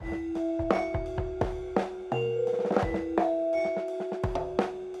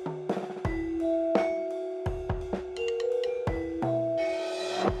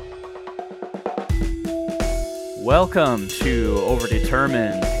Welcome to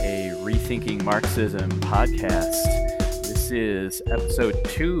Overdetermined, a Rethinking Marxism podcast. This is episode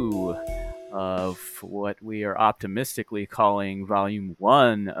 2 of what we are optimistically calling volume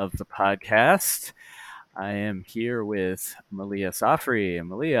 1 of the podcast. I am here with Malia Safri.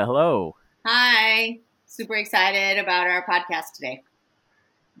 Malia, hello. Hi. Super excited about our podcast today.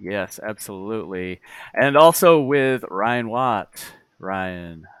 Yes, absolutely. And also with Ryan Watt.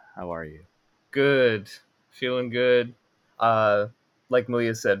 Ryan, how are you? Good. Feeling good. Like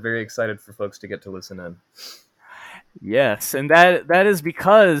Malia said, very excited for folks to get to listen in. Yes, and that is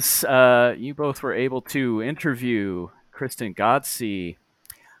because you both were able to interview Kristen Godsey.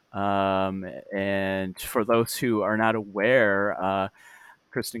 And for those who are not aware,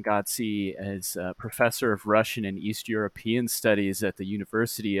 Kristen Godsey is a professor of Russian and East European studies at the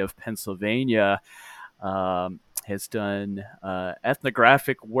University of Pennsylvania. Has done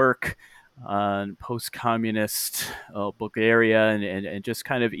ethnographic work on post-communist Bulgaria and just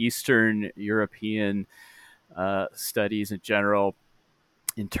kind of Eastern European studies in general,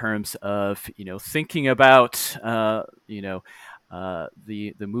 in terms of thinking about the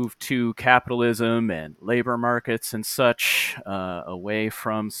move to capitalism and labor markets and such, away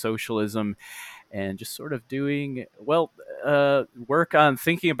from socialism, and just sort of doing work on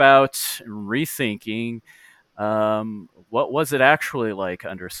thinking about rethinking what was it actually like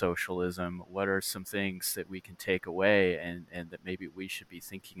under socialism? What are some things that we can take away and that maybe we should be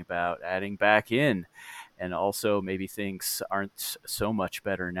thinking about adding back in? And also maybe things aren't so much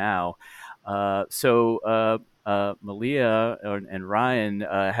better now. Malia and Ryan,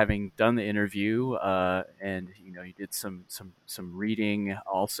 having done the interview, and you did some reading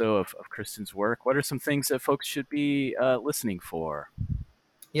also of Kristen's work. What are some things that folks should be listening for?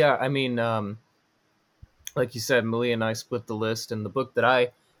 Yeah, I mean, like you said, Malia and I split the list, and the book that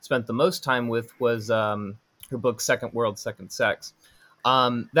I spent the most time with was her book Second World, Second Sex.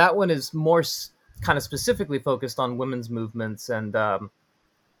 That one is more kind of specifically focused on women's movements, and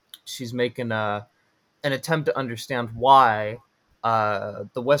she's making an attempt to understand why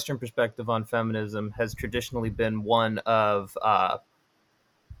the Western perspective on feminism has traditionally been one of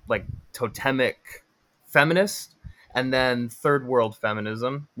like totemic feminist, and then third world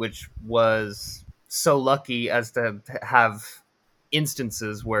feminism, which was so lucky as to have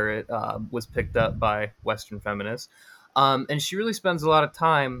instances where it was picked up by Western feminists. And she really spends a lot of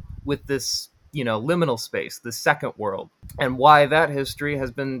time with this, liminal space, the second world, and why that history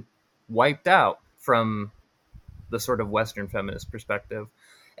has been wiped out from the sort of Western feminist perspective.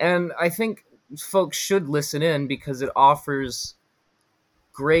 And I think folks should listen in because it offers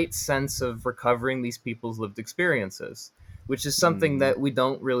great sense of recovering these people's lived experiences, which is something that we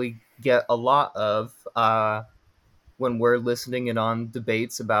don't really get a lot of when we're listening in on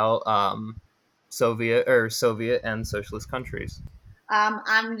debates about Soviet and socialist countries.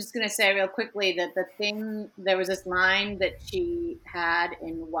 I'm just going to say real quickly that there was this line that she had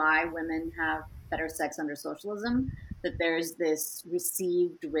in Why Women Have Better Sex Under Socialism, that there's this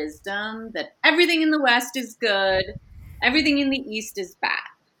received wisdom that everything in the West is good, everything in the East is bad.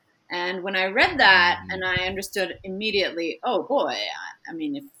 And when I read that, and I understood immediately, oh boy, I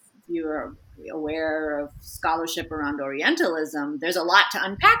mean, if you're aware of scholarship around Orientalism, there's a lot to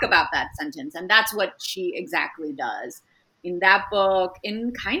unpack about that sentence. And that's what she exactly does in that book,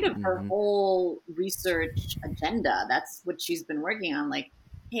 in kind of her whole research agenda. That's what she's been working on. Like,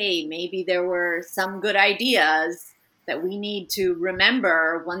 hey, maybe there were some good ideas that we need to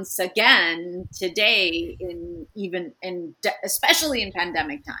remember once again today, especially in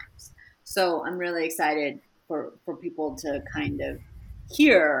pandemic times. So I'm really excited for people to kind of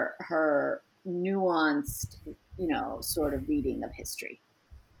hear her nuanced, sort of reading of history.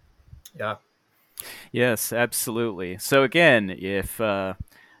 Yeah. Yes, absolutely. So again, I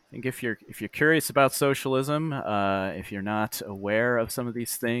think if you're curious about socialism, if you're not aware of some of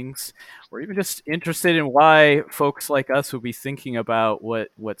these things, or even just interested in why folks like us would be thinking about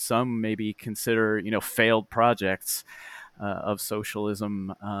what some maybe consider failed projects of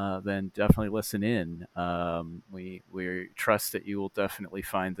socialism, then definitely listen in. We trust that you will definitely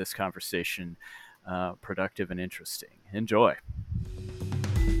find this conversation productive and interesting. Enjoy.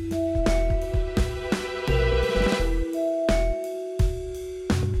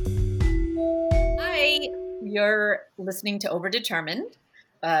 You're listening to Overdetermined.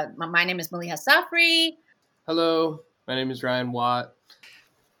 My name is Malia Safri. Hello, my name is Ryan Watt.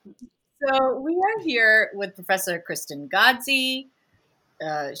 So we are here with Professor Kristen Godsey.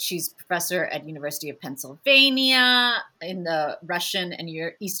 she's professor at University of Pennsylvania in the Russian and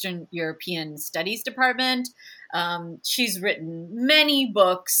Eastern European Studies Department. She's written many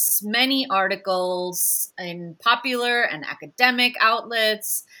books, many articles in popular and academic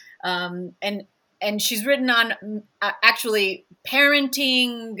outlets, and she's written on actually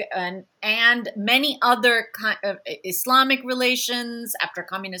parenting and many other kind of Islamic relations after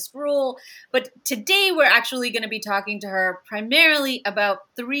communist rule. But today we're actually going to be talking to her primarily about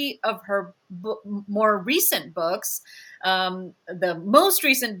three of her more recent books. The most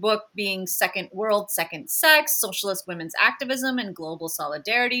recent book being Second World, Second Sex, Socialist Women's Activism and Global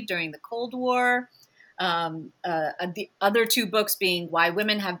Solidarity During the Cold War. The other two books being Why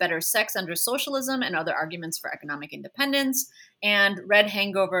Women Have Better Sex Under Socialism and Other Arguments for Economic Independence, and Red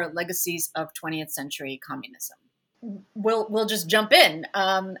Hangover: Legacies of 20th Century Communism. We'll just jump in.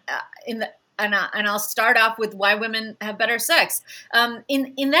 And I'll start off with Why Women Have Better Sex.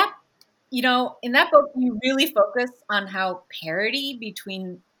 In that book, you really focus on how parity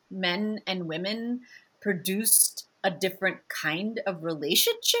between men and women produced a different kind of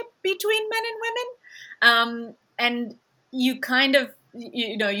relationship between men and women. And you kind of,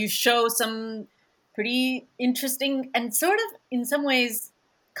 you show some pretty interesting and sort of, in some ways,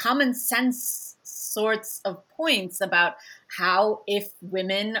 common sense sorts of points about how if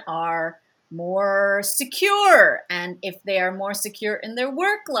women are more secure and if they are more secure in their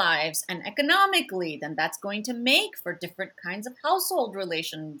work lives and economically, then that's going to make for different kinds of household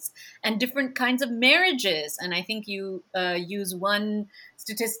relations and different kinds of marriages. And I think you use one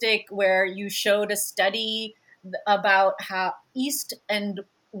statistic where you showed a study about how East and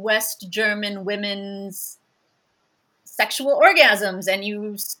West German women's sexual orgasms, and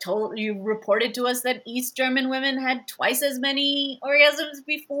you reported to us that East German women had twice as many orgasms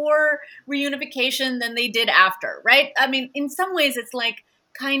before reunification than they did after, right? I mean, in some ways, it's like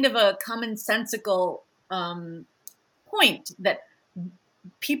kind of a commonsensical point that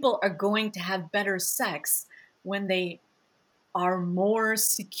people are going to have better sex when they are more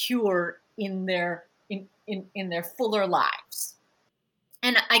secure in their fuller lives.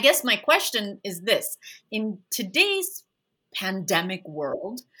 And I guess my question is this: in today's pandemic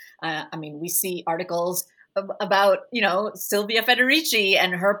world, we see articles about, Silvia Federici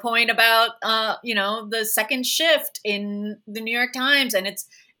and her point about, the second shift in the New York Times. And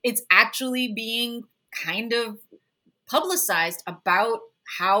it's actually being kind of publicized about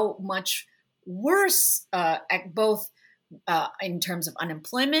how much worse, both in terms of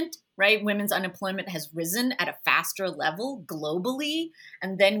unemployment, right? Women's unemployment has risen at a faster level globally.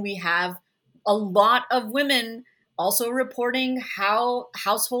 And then we have a lot of women also reporting how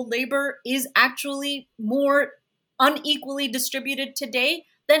household labor is actually more unequally distributed today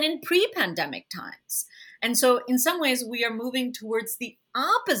than in pre-pandemic times. And so in some ways, we are moving towards the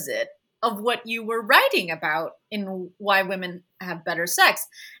opposite of what you were writing about in Why Women Have Better Sex.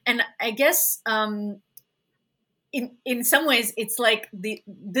 And I guess in some ways, it's like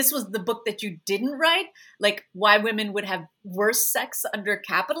this was the book that you didn't write, like Why Women Would Have Worse Sex Under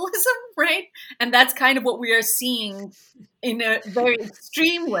Capitalism, right? And that's kind of what we are seeing in a very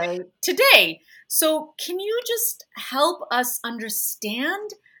extreme way today. So can you just help us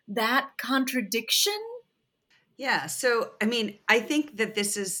understand that contradiction? Yeah. So, I think that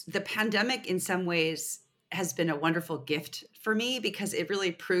the pandemic in some ways has been a wonderful gift for me because it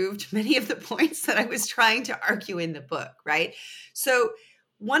really proved many of the points that I was trying to argue in the book, right? So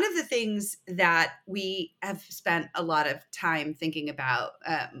one of the things that we have spent a lot of time thinking about,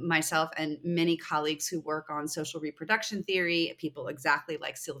 myself and many colleagues who work on social reproduction theory, people exactly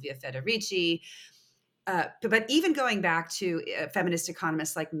like Silvia Federici, but even going back to feminist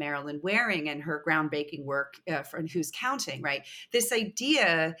economists like Marilyn Waring and her groundbreaking work for Who's Counting, right? This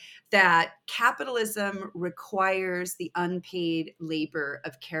idea that capitalism requires the unpaid labor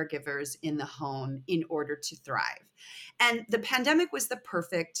of caregivers in the home in order to thrive. And the pandemic was the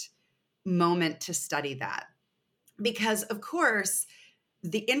perfect moment to study that because, of course,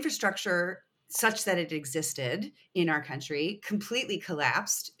 the infrastructure such that it existed in our country completely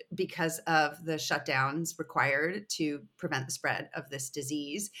collapsed because of the shutdowns required to prevent the spread of this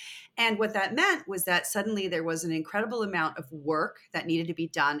disease. And what that meant was that suddenly there was an incredible amount of work that needed to be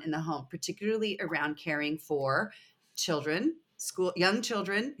done in the home, particularly around caring for children, young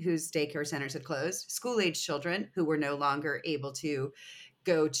children whose daycare centers had closed, school-age children who were no longer able to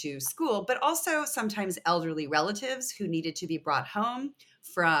go to school, but also sometimes elderly relatives who needed to be brought home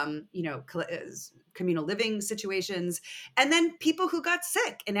from, communal living situations, and then people who got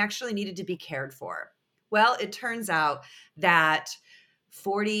sick and actually needed to be cared for. Well, it turns out that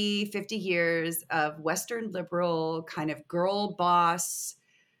 40, 50 years of Western liberal kind of girl boss,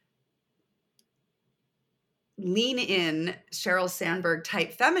 lean in Sheryl Sandberg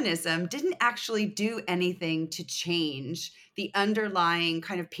type feminism didn't actually do anything to change the underlying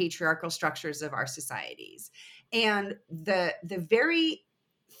kind of patriarchal structures of our societies. And the very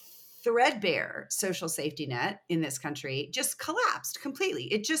threadbare social safety net in this country just collapsed completely.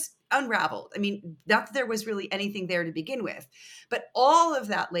 It just unraveled. I mean, not that there was really anything there to begin with, but all of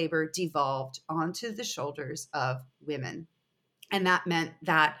that labor devolved onto the shoulders of women. And that meant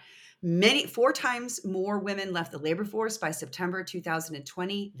that 4 times more women left the labor force by September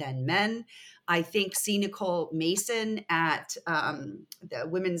 2020 than men. I think C. Nicole Mason at the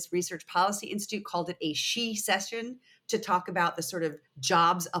Women's Research Policy Institute called it a she session to talk about the sort of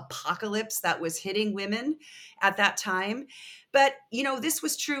jobs apocalypse that was hitting women at that time. But, this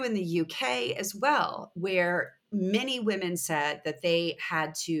was true in the UK as well, where many women said that they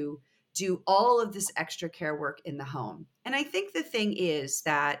had to do all of this extra care work in the home. And I think the thing is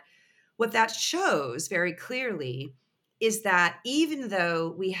that what that shows very clearly is that even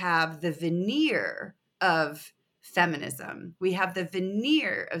though we have the veneer of feminism, we have the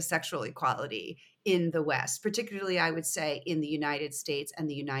veneer of sexual equality in the West, particularly, I would say, in the United States and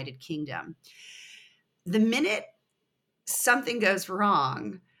the United Kingdom, the minute something goes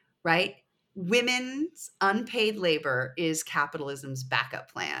wrong, right? Women's unpaid labor is capitalism's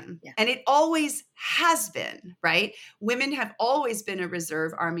backup plan. Yeah. And it always has been, right? Women have always been a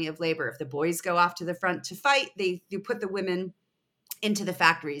reserve army of labor. If the boys go off to the front to fight, you put the women into the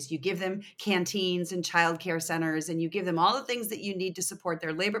factories. You give them canteens and childcare centers, and you give them all the things that you need to support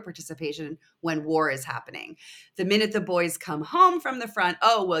their labor participation when war is happening. The minute the boys come home from the front,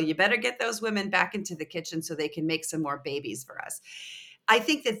 oh, well, you better get those women back into the kitchen so they can make some more babies for us. I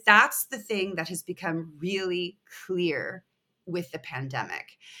think that that's the thing that has become really clear with the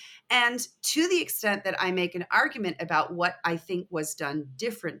pandemic. And to the extent that I make an argument about what I think was done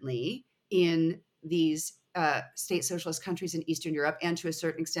differently in these state socialist countries in Eastern Europe, and to a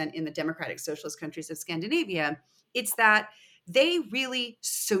certain extent in the democratic socialist countries of Scandinavia, it's that they really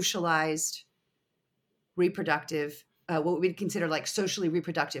socialized reproductive, what we'd consider like socially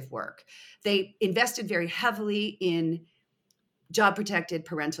reproductive work. They invested very heavily in job-protected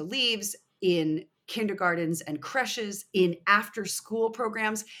parental leaves, in kindergartens and creches, in after-school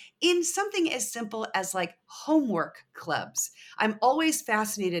programs, in something as simple as like homework clubs. I'm always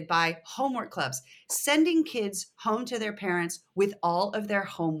fascinated by homework clubs, sending kids home to their parents with all of their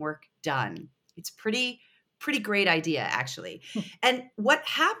homework done. It's pretty great idea, actually. And what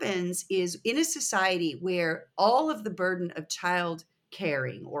happens is in a society where all of the burden of child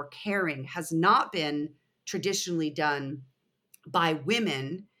caring or caring has not been traditionally done by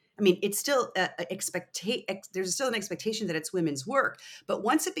women. I mean, it's still there's still an expectation that it's women's work, but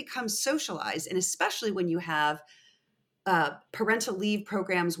once it becomes socialized, and especially when you have parental leave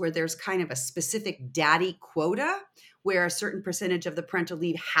programs where there's kind of a specific daddy quota, where a certain percentage of the parental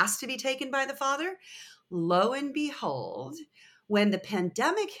leave has to be taken by the father, lo and behold, when the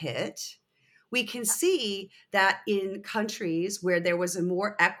pandemic hit, we can see that in countries where there was a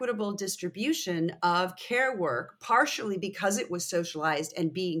more equitable distribution of care work, partially because it was socialized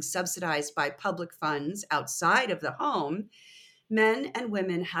and being subsidized by public funds outside of the home, men and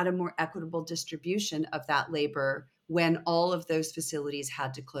women had a more equitable distribution of that labor when all of those facilities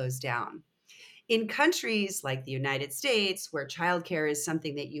had to close down. In countries like the United States, where childcare is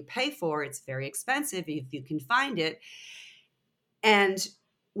something that you pay for, it's very expensive if you can find it. And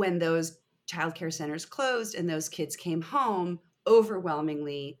when those childcare centers closed and those kids came home,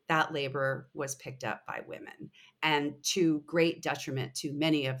 overwhelmingly that labor was picked up by women, and to great detriment to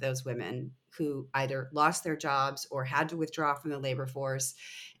many of those women who either lost their jobs or had to withdraw from the labor force,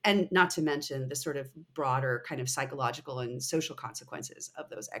 and not to mention the sort of broader kind of psychological and social consequences of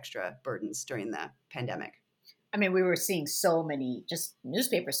those extra burdens during the pandemic. I mean, we were seeing so many just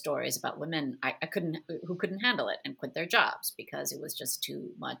newspaper stories about women who couldn't handle it and quit their jobs because it was just too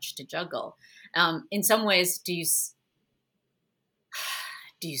much to juggle. In some ways, do you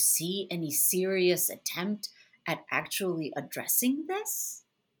see any serious attempt at actually addressing this?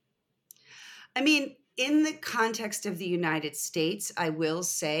 I mean, in the context of the United States, I will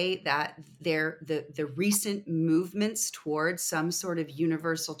say that the recent movements towards some sort of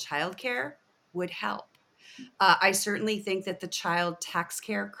universal childcare would help. I certainly think that the child tax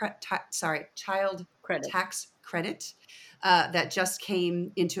credit that just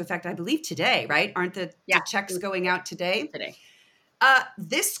came into effect, I believe today, right? Aren't the checks going out today? Today.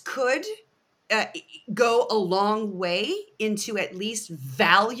 This could go a long way into at least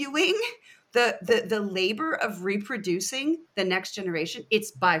valuing The labor of reproducing the next generation,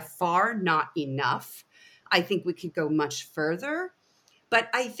 it's by far not enough. I think we could go much further. But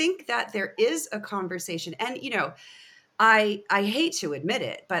I think that there is a conversation. And, I hate to admit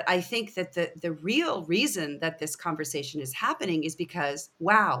it, but I think that the real reason that this conversation is happening is because,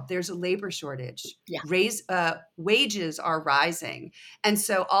 wow, there's a labor shortage. Yeah. Wages are rising. And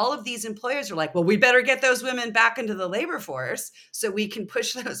so all of these employers are like, well, we better get those women back into the labor force so we can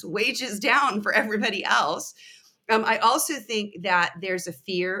push those wages down for everybody else. I also think that there's a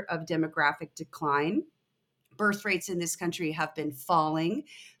fear of demographic decline. Birth rates in this country have been falling.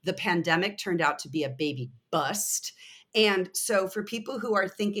 The pandemic turned out to be a baby bust. And so for people who are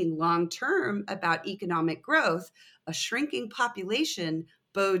thinking long-term about economic growth, a shrinking population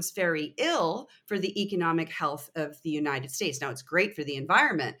bodes very ill for the economic health of the United States. Now, it's great for the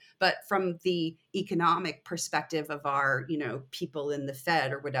environment, but from the economic perspective of our, people in the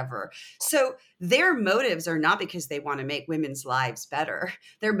Fed or whatever. So their motives are not because they want to make women's lives better.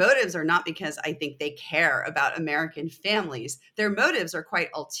 Their motives are not because I think they care about American families. Their motives are quite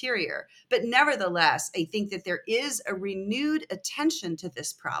ulterior. But nevertheless, I think that there is a renewed attention to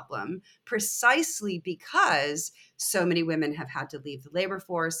this problem precisely because so many women have had to leave the labor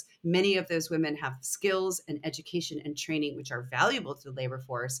force. Many of those women have skills and education and training which are valuable to the labor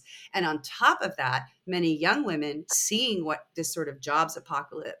force. And on top of that, many young women seeing what this sort of jobs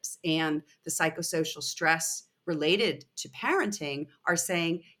apocalypse and the psychosocial stress related to parenting are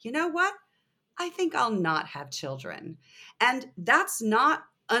saying, you know what? I think I'll not have children. And that's not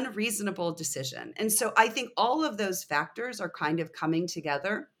unreasonable decision. And so I think all of those factors are kind of coming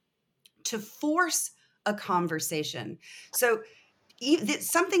together to force a conversation. So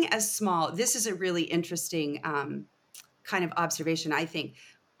something as small, this is a really interesting kind of observation, I think.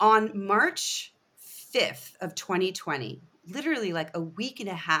 On March 5th of 2020, literally like a week and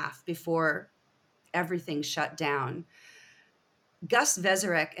a half before everything shut down, Gus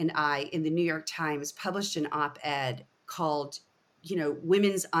Vezirek and I in the New York Times published an op-ed called,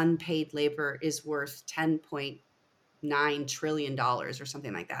 Women's Unpaid Labor is Worth $10.9 trillion or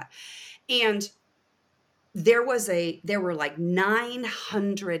something like that. And there were like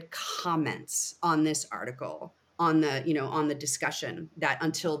 900 comments on this article on the discussion that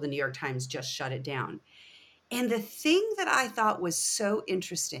until the New York Times just shut it down. And the thing that I thought was so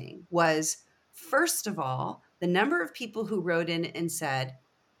interesting was, first of all, the number of people who wrote in and said,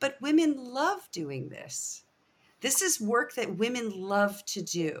 but women love doing this. This is work that women love to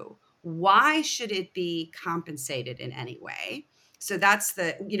do. Why should it be compensated in any way? So that's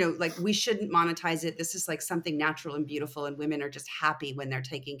we shouldn't monetize it. This is like something natural and beautiful, and women are just happy when they're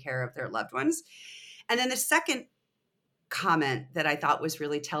taking care of their loved ones. And then the second comment that I thought was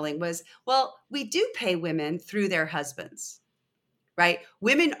really telling was, well, we do pay women through their husbands, right?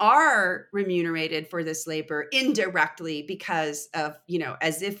 Women are remunerated for this labor indirectly because of,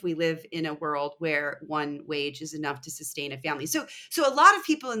 as if we live in a world where one wage is enough to sustain a family. So a lot of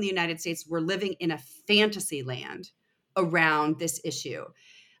people in the United States were living in a fantasy land around this issue.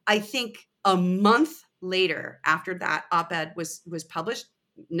 I think a month later, after that op-ed was published,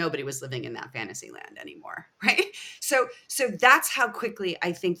 nobody was living in that fantasy land anymore, right? So that's how quickly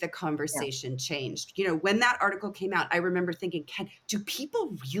I think the conversation changed. When that article came out, I remember thinking, do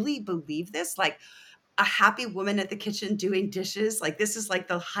people really believe this? Like a happy woman at the kitchen doing dishes, like this is like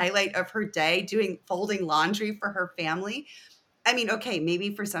the highlight of her day, folding laundry for her family. I mean, okay,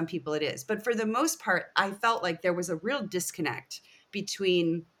 maybe for some people it is, but for the most part, I felt like there was a real disconnect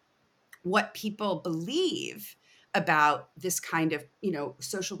between what people believe about this kind of,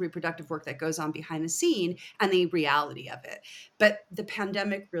 social reproductive work that goes on behind the scene and the reality of it. But the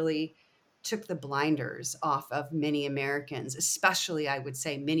pandemic really took the blinders off of many Americans, especially, I would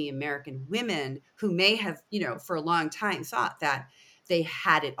say, many American women who may have, for a long time thought that they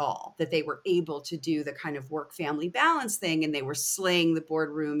had it all, that they were able to do the kind of work-family balance thing, and they were slaying the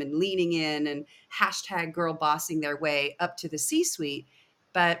boardroom and leaning in and hashtag girl bossing their way up to the C-suite,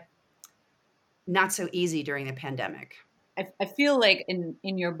 but not so easy during the pandemic. I feel like in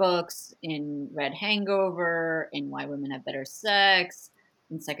your books, in Red Hangover, in Why Women Have Better Sex,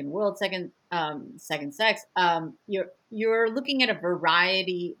 in Second World, Second Sex, you're looking at a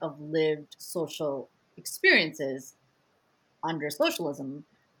variety of lived social experiences under socialism,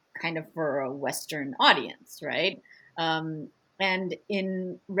 kind of for a Western audience, right? And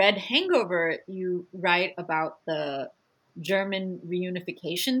in Red Hangover, you write about the German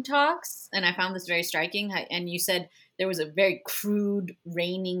reunification talks, and I found this very striking. And you said there was a very crude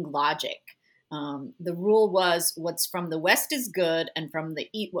reigning logic. The rule was what's from the West is good, and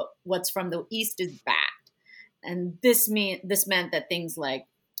what's from the East is bad. And this meant that things like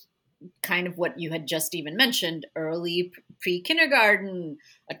kind of what you had just even mentioned, early pre-kindergarten,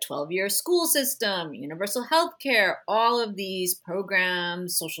 a 12-year school system, universal health care, all of these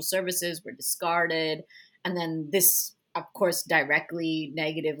programs, social services were discarded. And then this, of course, directly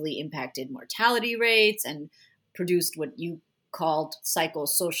negatively impacted mortality rates and produced what you called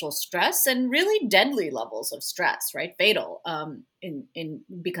psychosocial stress and really deadly levels of stress, right? Fatal,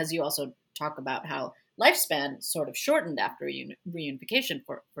 because you also talk about how lifespan sort of shortened after reunification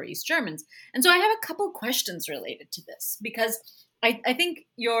for East Germans. And so I have a couple questions related to this, because I think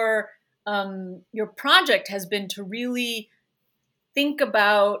your project has been to really think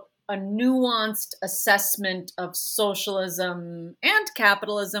about a nuanced assessment of socialism and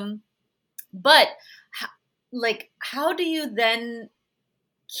capitalism, but how do you then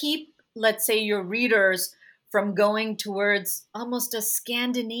keep, let's say, your readers from going towards almost a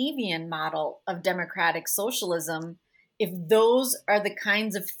Scandinavian model of democratic socialism if those are the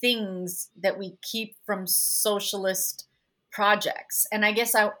kinds of things that we keep from socialist projects? And I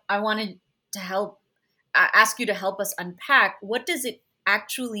guess I wanted to ask you to help us unpack, what does it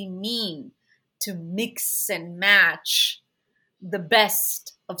actually mean to mix and match the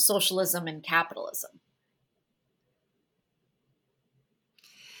best of socialism and capitalism?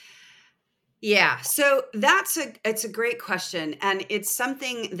 Yeah, so it's a great question, and it's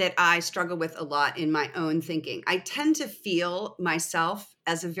something that I struggle with a lot in my own thinking. I tend to feel myself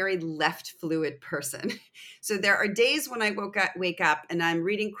as a very left fluid person. So there are days when I wake up and I'm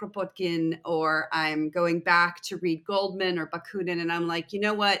reading Kropotkin, or I'm going back to read Goldman or Bakunin, and I'm like, you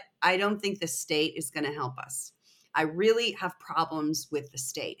know what? I don't think the state is going to help us. I really have problems with the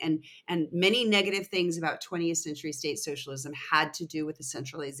state. And many negative things about 20th century state socialism had to do with the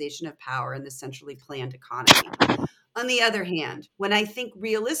centralization of power and the centrally planned economy. On the other hand, when I think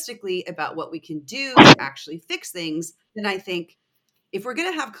realistically about what we can do to actually fix things, then I think if we're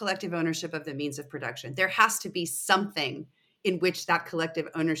going to have collective ownership of the means of production, there has to be something in which that collective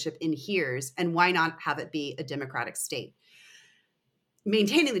ownership inheres, and why not have it be a democratic state?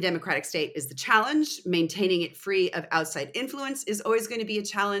 Maintaining the democratic state is the challenge. Maintaining it free of outside influence is always going to be a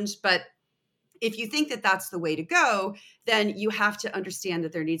challenge. But if you think that that's the way to go, then you have to understand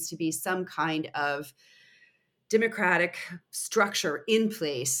that there needs to be some kind of democratic structure in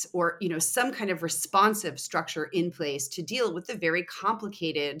place, or some kind of responsive structure in place to deal with the very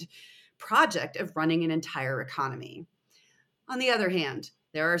complicated project of running an entire economy. On the other hand,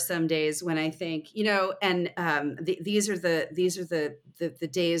 there are some days when I think, and these are the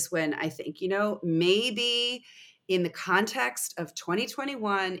days when I think, maybe in the context of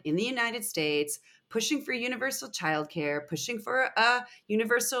 2021 in the United States, pushing for universal childcare, pushing for a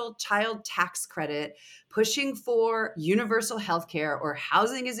universal child tax credit, pushing for universal healthcare or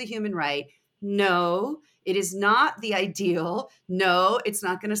housing as a human right. No, it is not the ideal. No, it's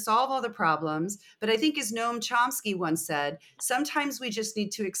not going to solve all the problems. But I think, as Noam Chomsky once said, sometimes we just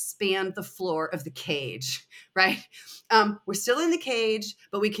need to expand the floor of the cage, right? We're still in the cage,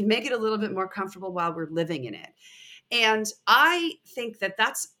 but we can make it a little bit more comfortable while we're living in it. And I think that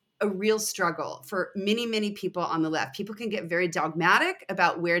that's a real struggle for many, many people on the left. People can get very dogmatic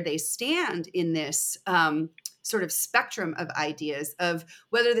about where they stand in this sort of spectrum of ideas of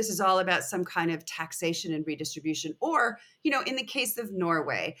whether this is all about some kind of taxation and redistribution, or, in the case of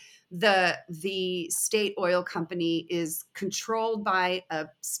Norway, the state oil company is controlled by a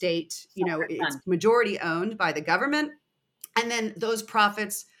state, it's majority owned by the government. And then those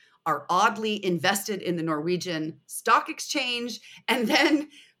profits are oddly invested in the Norwegian stock exchange. And then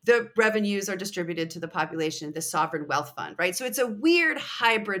the revenues are distributed to the population, the sovereign wealth fund, right? So it's a weird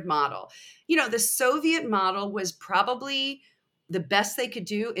hybrid model. The Soviet model was probably the best they could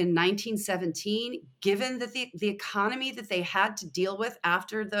do in 1917, given that the economy that they had to deal with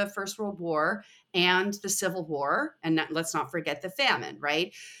after the First World War and the Civil War, and let's not forget the famine,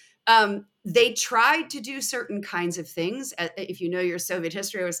 right? They tried to do certain kinds of things. If you know your Soviet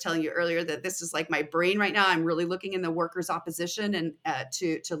history, I was telling you earlier that this is like my brain right now. I'm really looking in the workers' opposition and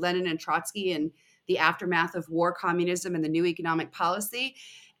to Lenin and Trotsky and the aftermath of war, communism, and the new economic policy.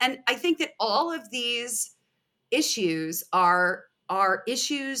 And I think that all of these issues are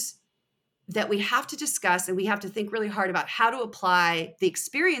issues that we have to discuss, and we have to think really hard about how to apply the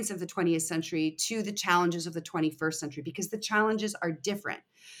experience of the 20th century to the challenges of the 21st century, because the challenges are different.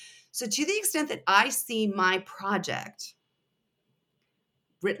 So to the extent that I see my project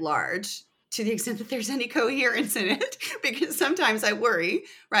writ large, to the extent that there's any coherence in it, because sometimes I worry,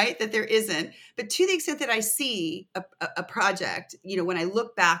 right, that there isn't. But to the extent that I see a project, when I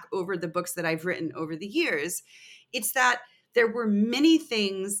look back over the books that I've written over the years, it's that there were many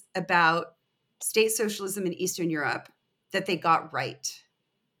things about state socialism in Eastern Europe that they got right.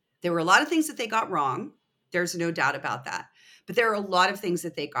 There were a lot of things that they got wrong. There's no doubt about that. But there are a lot of things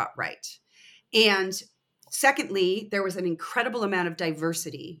that they got right. And secondly, there was an incredible amount of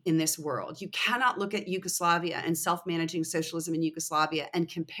diversity in this world. You cannot look at Yugoslavia and self-managing socialism in Yugoslavia and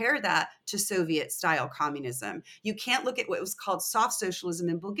compare that to Soviet-style communism. You can't look at what was called soft socialism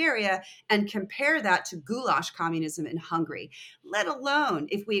in Bulgaria and compare that to goulash communism in Hungary, let alone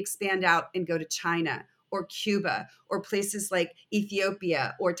if we expand out and go to China or Cuba or places like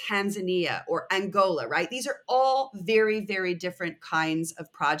Ethiopia or Tanzania or Angola, right? These are all very, very different kinds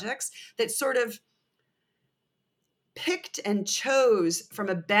of projects that sort of picked and chose from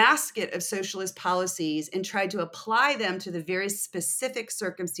a basket of socialist policies and tried to apply them to the very specific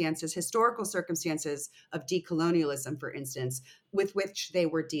circumstances, historical circumstances of decolonialism, for instance, with which they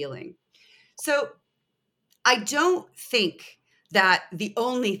were dealing. So I don't think that the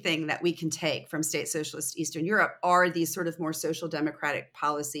only thing that we can take from state socialist Eastern Europe are these sort of more social democratic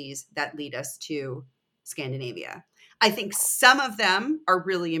policies that lead us to Scandinavia. I think some of them are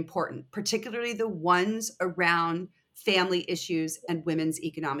really important, particularly the ones around family issues and women's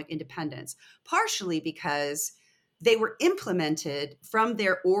economic independence, partially because they were implemented from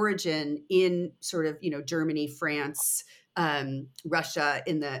their origin in sort of, Germany, France, Russia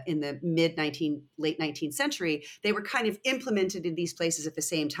in the late 19th century. They were kind of implemented in these places at the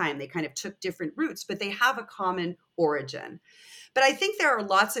same time. They kind of took different routes, but they have a common origin. But I think there are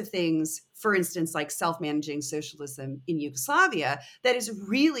lots of things, for instance, like self-managing socialism in Yugoslavia, that is a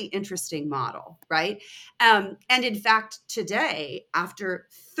really interesting model, right? And in fact, today, after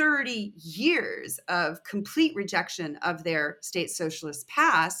 30 years of complete rejection of their state socialist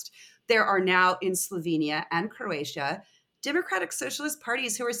past, there are now in Slovenia and Croatia democratic socialist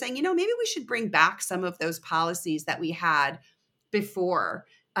parties who are saying, maybe we should bring back some of those policies that we had before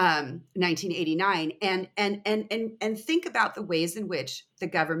 1989 and think about the ways in which the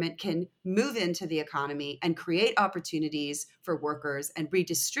government can move into the economy and create opportunities for workers and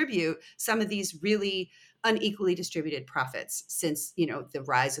redistribute some of these really unequally distributed profits since, the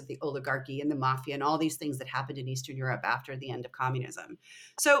rise of the oligarchy and the mafia and all these things that happened in Eastern Europe after the end of communism.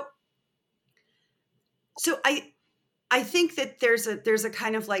 So I think that there's a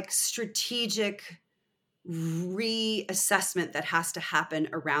kind of like strategic reassessment that has to happen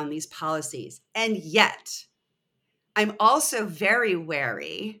around these policies. And yet, I'm also very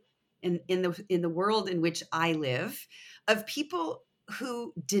wary in the world in which I live of people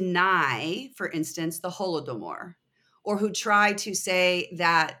who deny, for instance, the Holodomor, or who try to say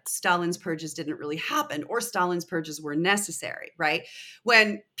that Stalin's purges didn't really happen or Stalin's purges were necessary, right?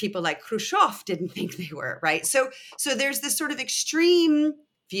 When people like Khrushchev didn't think they were, right? So there's this sort of extreme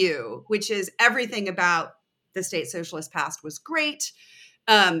view, which is everything about the state socialist past was great.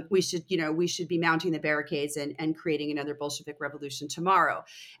 We should be mounting the barricades and creating another Bolshevik revolution tomorrow.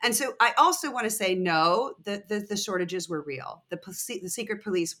 And so I also want to say, no, the shortages were real. The secret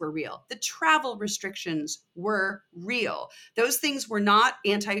police were real. The travel restrictions were real. Those things were not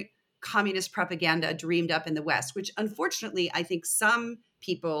anti-communist propaganda dreamed up in the West, which unfortunately I think some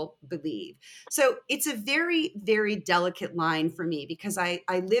people believe. So it's a very, very delicate line for me because I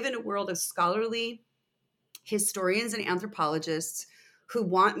live in a world of scholarly historians and anthropologists who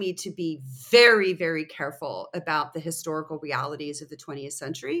want me to be very, very careful about the historical realities of the 20th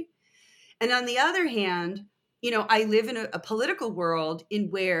century. And on the other hand, I live in a political world in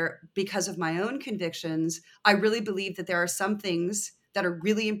where, because of my own convictions, I really believe that there are some things that are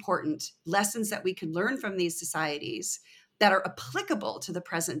really important, lessons that we can learn from these societies that are applicable to the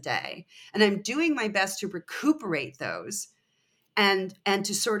present day. And I'm doing my best to recuperate those and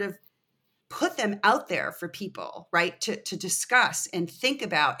to sort of put them out there for people, right, to discuss and think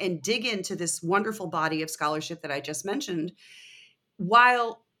about and dig into this wonderful body of scholarship that I just mentioned,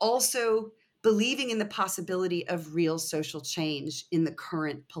 while also believing in the possibility of real social change in the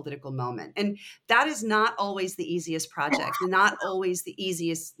current political moment. And that is not always the easiest project, and not always the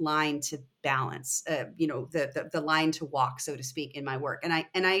easiest line to balance, the line to walk, so to speak, in my work.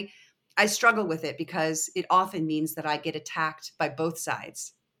 And I struggle with it because it often means that I get attacked by both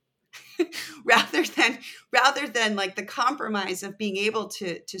sides. rather than like the compromise of being able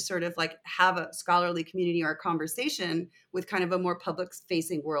to sort of like have a scholarly community or a conversation with kind of a more public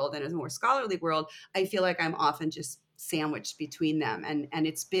facing world and a more scholarly world, I feel like I'm often just sandwiched between them. And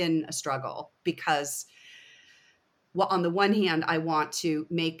it's been a struggle because, well, on the one hand, I want to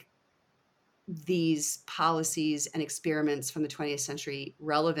make these policies and experiments from the 20th century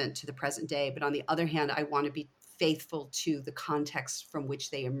relevant to the present day. But on the other hand, I want to be faithful to the context from which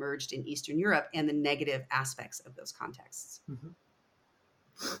they emerged in Eastern Europe and the negative aspects of those contexts.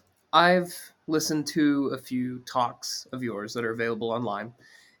 Mm-hmm. I've listened to a few talks of yours that are available online,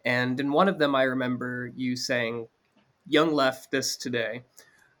 And in one of them, I remember you saying, young leftists today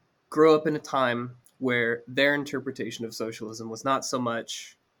grew up in a time where their interpretation of socialism was not so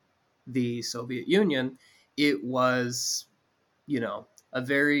much the Soviet Union, it was, a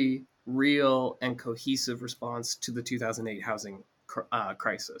very real and cohesive response to the 2008 housing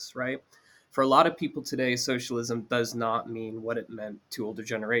crisis, right? For a lot of people today, socialism does not mean what it meant to older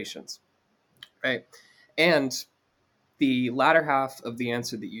generations, right? And the latter half of the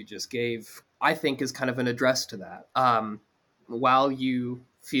answer that you just gave, I think, is kind of an address to that. While you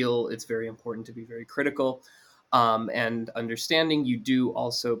feel it's very important to be very critical and understanding, you do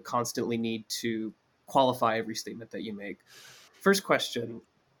also constantly need to qualify every statement that you make. First question,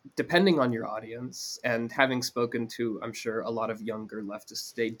 depending on your audience and having spoken to, I'm sure, a lot of younger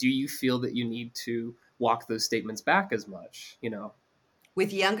leftists today, do you feel that you need to walk those statements back as much,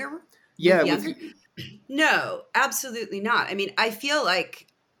 With younger? Yeah. With younger? No, absolutely not. I mean, I feel like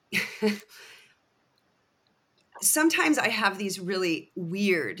sometimes I have these really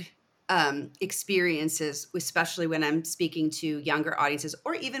weird experiences, especially when I'm speaking to younger audiences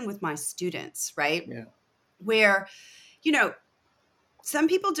or even with my students, right? Yeah. Where, some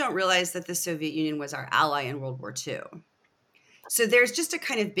people don't realize that the Soviet Union was our ally in World War II. So there's just a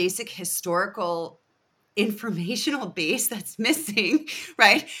kind of basic historical informational base that's missing,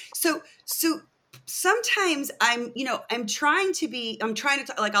 right? So sometimes I'm trying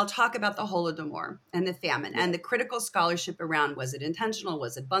to like, I'll talk about the Holodomor and the famine and the critical scholarship around, was it intentional?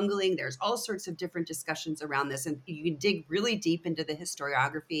 Was it bungling? There's all sorts of different discussions around this. And you can dig really deep into the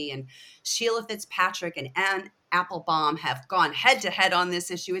historiography, and Sheila Fitzpatrick and Anne Applebaum have gone head to head on this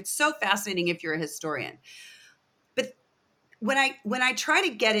issue. It's so fascinating if you're a historian. But when I try to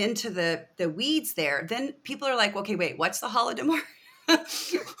get into the weeds there, then people are like, okay, wait, what's the Holodomor?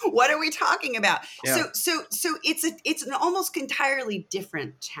 What are we talking about? Yeah. So it's an almost entirely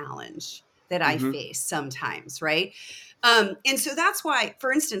different challenge that I face sometimes, right? And so that's why,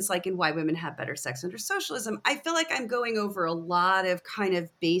 for instance, like in Why Women Have Better Sex Under Socialism, I feel like I'm going over a lot of kind of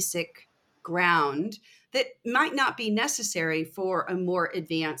basic ground that might not be necessary for a more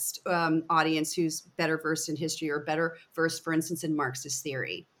advanced audience who's better versed in history or better versed, for instance, in Marxist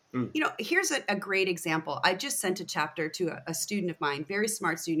theory. Here's a great example. I just sent a chapter to a student of mine, very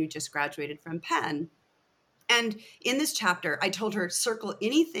smart student who just graduated from Penn. And in this chapter, I told her, circle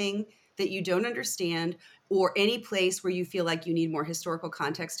anything that you don't understand or any place where you feel like you need more historical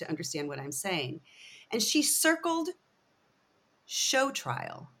context to understand what I'm saying. And she circled show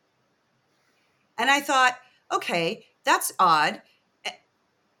trial. And I thought, okay, that's odd.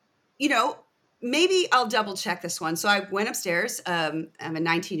 Maybe I'll double check this one. So I went upstairs. I have a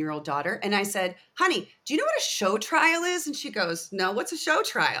 19-year-old daughter. And I said, honey, do you know what a show trial is? And she goes, no, what's a show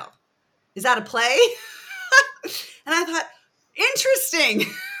trial? Is that a play? And I thought,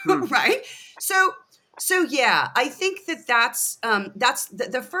 interesting, right? So yeah, I think that's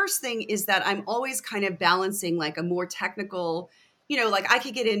the first thing is that I'm always kind of balancing like a more technical, like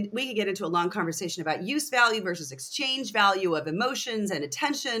we could get into a long conversation about use value versus exchange value of emotions and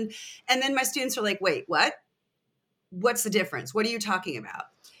attention. And then my students are like, wait, what? What's the difference? What are you talking about?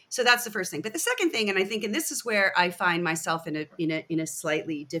 So that's the first thing. But the second thing, and I think, and this is where I find myself in a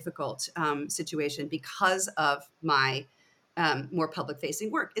slightly difficult situation because of my more public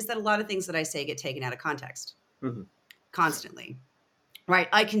facing work, is that a lot of things that I say get taken out of context constantly. Right.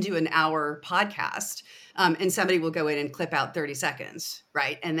 I can do an hour podcast and somebody will go in and clip out 30 seconds.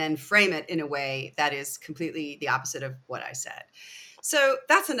 Right. And then frame it in a way that is completely the opposite of what I said. So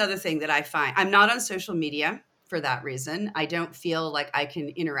that's another thing that I find. I'm not on social media for that reason. I don't feel like I can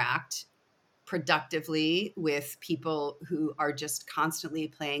interact productively with people who are just constantly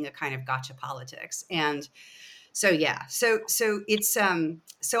playing a kind of gotcha politics. And so, yeah, so it's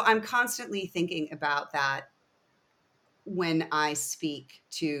so I'm constantly thinking about that when I speak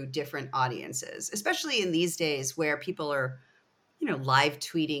to different audiences, especially in these days where people are, live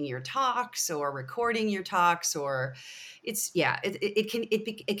tweeting your talks or recording your talks, or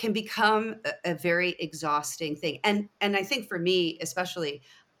it can become a very exhausting thing. And I think for me, especially,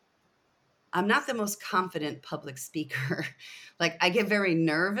 I'm not the most confident public speaker. Like I get very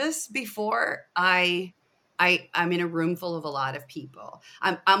nervous before I'm in a room full of a lot of people.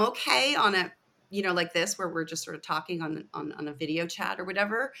 I'm okay on a, like this, where we're just sort of talking on a video chat or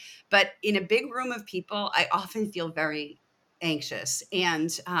whatever. But in a big room of people, I often feel very anxious.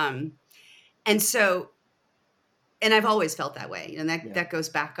 And so, and I've always felt that way. And that goes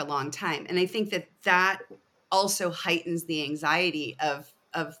back a long time. And I think that also heightens the anxiety of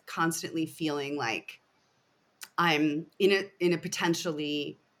constantly feeling like I'm in a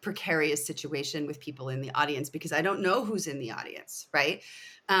potentially precarious situation with people in the audience because I don't know who's in the audience, right?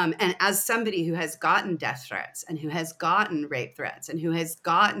 And as somebody who has gotten death threats and who has gotten rape threats and who has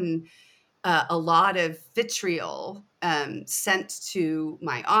gotten a lot of vitriol sent to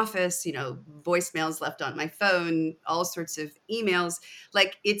my office, voicemails left on my phone, all sorts of emails.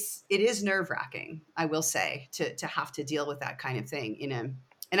 Like it is nerve-wracking, I will say, to have to deal with that kind of thing.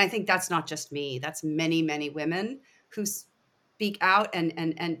 And I think that's not just me. That's many, many women who speak out,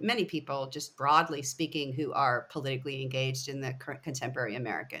 and many people, just broadly speaking, who are politically engaged in the current contemporary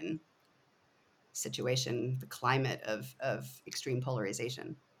American situation, the climate of extreme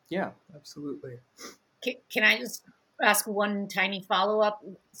polarization. Yeah, absolutely. Can I just ask one tiny follow-up?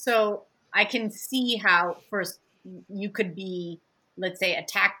 So I can see how first you could be, let's say,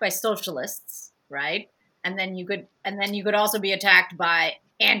 attacked by socialists, right? And then you could also be attacked by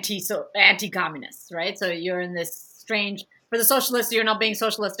anti-communists, right? So you're in this strange. For the socialists, you're not being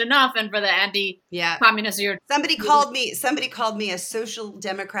socialist enough, and for the anti-communists, you're. Somebody called me a social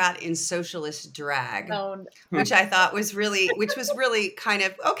democrat in socialist drag, which I thought was really kind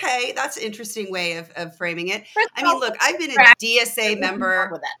of okay. That's an interesting way of framing it. I mean, look, I've been a DSA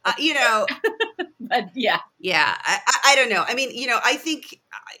member, but yeah, I don't know. I mean, I think,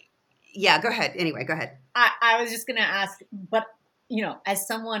 go ahead. Anyway, go ahead. I was just going to ask, but as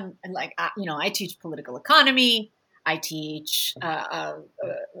someone like, I teach political economy. I teach kind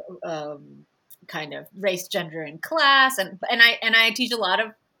of race, gender, and class, and I teach a lot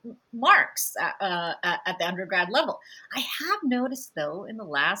of Marx at the undergrad level. I have noticed, though, in the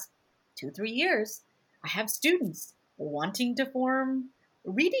last 2-3 years, I have students wanting to form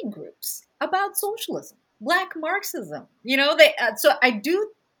reading groups about socialism, Black Marxism. So I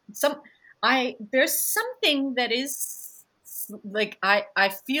do there's something that is. Like I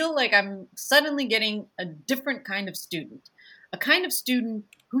feel like I'm suddenly getting a different kind of student, a kind of student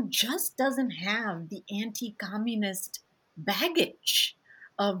who just doesn't have the anti-communist baggage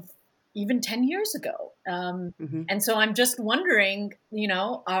of even 10 years ago. And so I'm just wondering,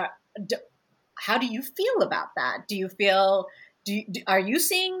 how do you feel about that? Do you feel, are you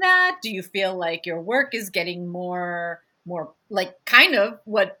seeing that? Do you feel like your work is getting more like kind of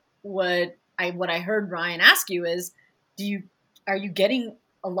what I heard Ryan ask you is, are you getting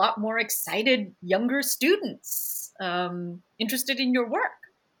a lot more excited younger students interested in your work?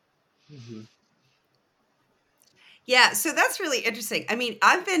 Mm-hmm. Yeah, so that's really interesting. I mean,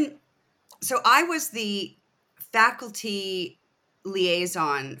 I was the faculty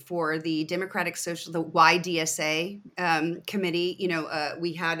liaison for the Democratic Social, the YDSA committee.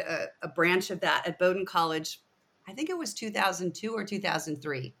 We had a branch of that at Bowdoin College. I think it was 2002 or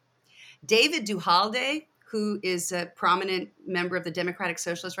 2003. David Duhalde, who is a prominent member of the Democratic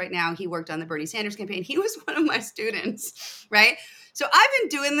Socialists right now. He worked on the Bernie Sanders campaign. He was one of my students, right? So I've been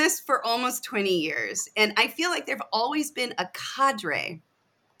doing this for almost 20 years. And I feel like there've always been a cadre.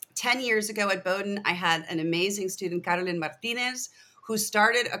 10 years ago at Bowdoin, I had an amazing student, Carolyn Martinez, who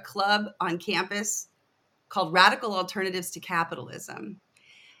started a club on campus called Radical Alternatives to Capitalism.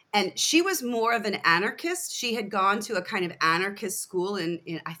 And she was more of an anarchist. She had gone to a kind of anarchist school in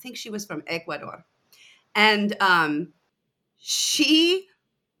I think she was from Ecuador. And she,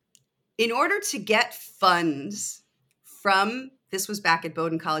 in order to get funds from, this was back at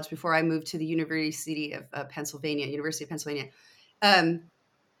Bowdoin College before I moved to the University of Pennsylvania.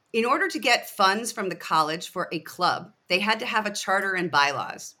 In order to get funds from the college for a club, they had to have a charter and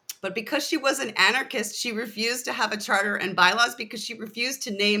bylaws. But because she was an anarchist, she refused to have a charter and bylaws because she refused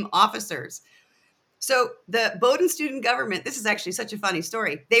to name officers. So the Bowdoin student government, this is actually such a funny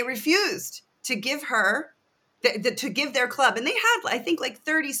story, they refused to give her, to give their club. And they had, I think, like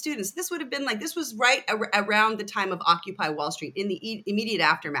 30 students. This was right around the time of Occupy Wall Street, in the immediate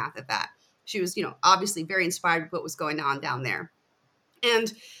aftermath of that. She was, obviously very inspired with what was going on down there.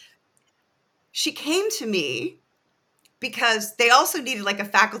 And she came to me because they also needed like a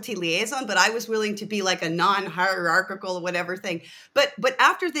faculty liaison, but I was willing to be like a non-hierarchical whatever thing. But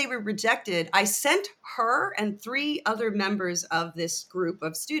after they were rejected, I sent her and 3 other members of this group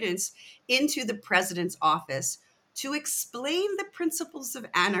of students into the president's office to explain the principles of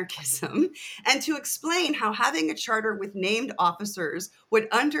anarchism and to explain how having a charter with named officers would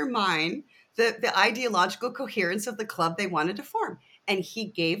undermine the ideological coherence of the club they wanted to form. And he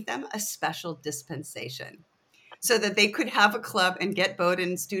gave them a special dispensation so that they could have a club and get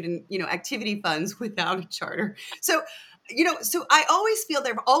Bowdoin student, activity funds without a charter. So, so I always feel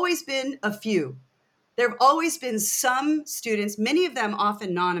there have always been a few. There have always been some students, many of them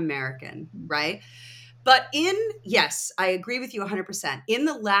often non-American, right? But yes, I agree with you 100%. In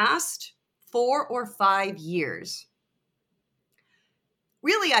the last 4 or 5 years,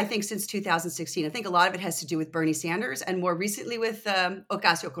 really really, I think since 2016, I think a lot of it has to do with Bernie Sanders and more recently with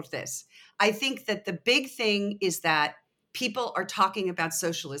Ocasio-Cortez. I think that the big thing is that people are talking about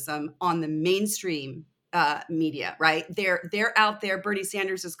socialism on the mainstream media, right? They're out there. Bernie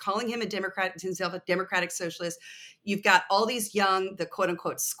Sanders is calling him himself a democratic socialist. You've got all these young, the quote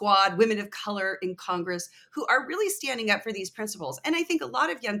unquote squad, women of color in Congress who are really standing up for these principles. And I think a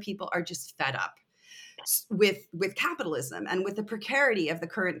lot of young people are just fed up with capitalism and with the precarity of the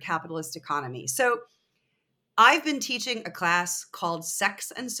current capitalist economy. So I've been teaching a class called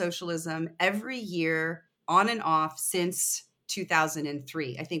Sex and Socialism every year on and off since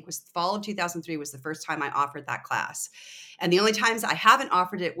 2003. I think was fall of 2003 was the first time I offered that class. And the only times I haven't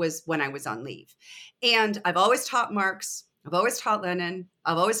offered it was when I was on leave. And I've always taught Marx, I've always taught Lenin,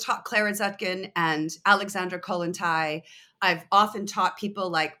 I've always taught Clara Zetkin and Alexandra Kollontai. I've often taught people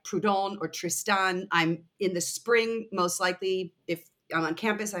like Proudhon or Tristan. I'm in the spring, most likely, if I'm on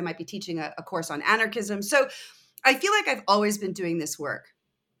campus, I might be teaching a course on anarchism. So I feel like I've always been doing this work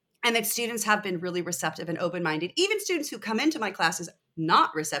and that students have been really receptive and open-minded. Even students who come into my classes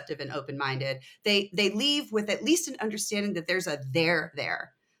not receptive and open-minded, they leave with at least an understanding that there's a there,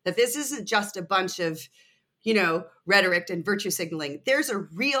 that this isn't just a bunch of, rhetoric and virtue signaling. There's a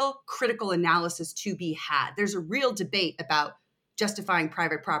real critical analysis to be had. There's a real debate about justifying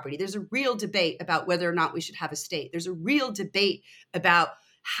private property. There's a real debate about whether or not we should have a state. There's a real debate about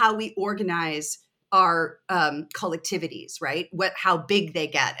how we organize our collectivities, right? How big they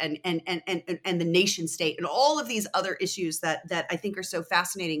get, and the nation state, and all of these other issues that I think are so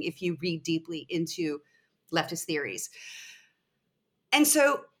fascinating if you read deeply into leftist theories. And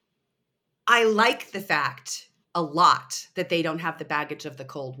so I like the fact a lot that they don't have the baggage of the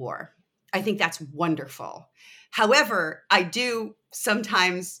Cold War. I think that's wonderful. However, I do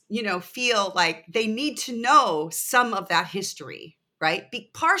sometimes, feel like they need to know some of that history, right?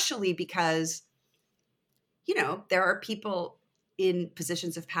 Partially because, there are people in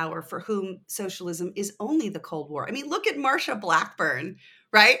positions of power for whom socialism is only the Cold War. I mean, look at Marsha Blackburn,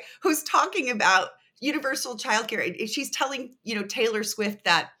 right? Who's talking about universal childcare. She's telling, Taylor Swift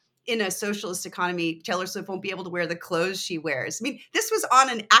that in a socialist economy, Taylor Swift won't be able to wear the clothes she wears. I mean, this was on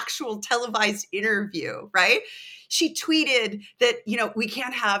an actual televised interview, right? She tweeted that, we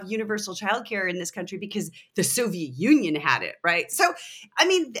can't have universal childcare in this country because the Soviet Union had it, right? So, I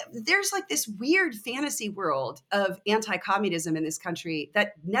mean, there's like this weird fantasy world of anti-communism in this country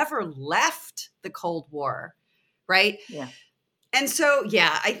that never left the Cold War, right? Yeah. And so,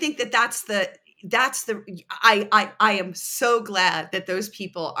 I think I am so glad that those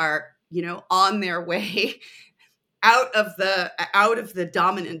people are, on their way out of the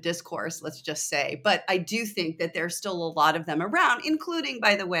dominant discourse, let's just say. But I do think that there's still a lot of them around, including,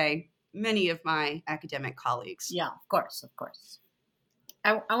 by the way, many of my academic colleagues. Yeah, of course.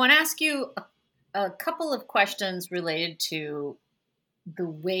 I want to ask you a couple of questions related to the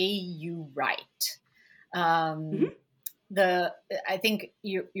way you write. I think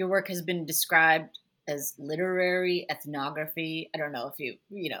your work has been described as literary ethnography. I don't know if you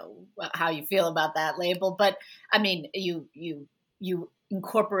how you feel about that label, but I mean, you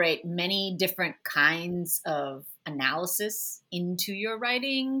incorporate many different kinds of analysis into your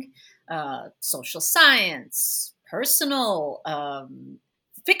writing, social science, personal,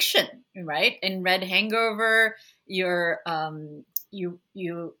 fiction, right? In Red Hangover, you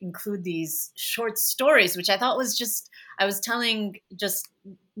include these short stories, which I thought was I was telling just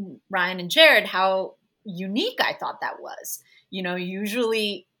Ryan and Jared how unique I thought that was.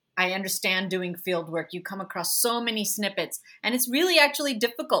 Usually I understand doing field work, you come across so many snippets, and it's really actually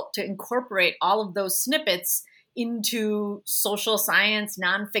difficult to incorporate all of those snippets into social science,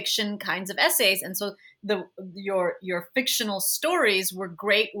 nonfiction kinds of essays. And so your fictional stories were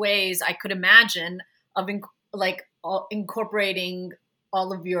great ways I could imagine of incorporating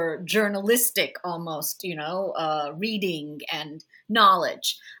all of your journalistic almost, reading and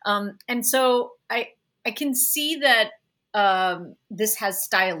knowledge. And so I can see that this has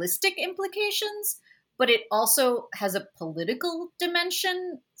stylistic implications, but it also has a political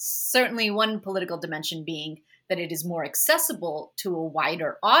dimension. Certainly one political dimension being that it is more accessible to a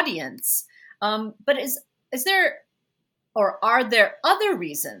wider audience. But is there, or are there other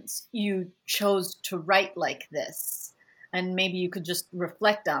reasons you chose to write like this? And maybe you could just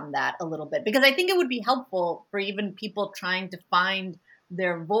reflect on that a little bit, because I think it would be helpful for even people trying to find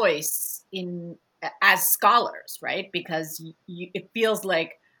their voice as scholars, right? Because it feels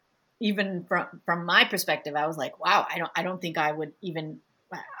like, even from my perspective, I was like, wow, I don't think I would even.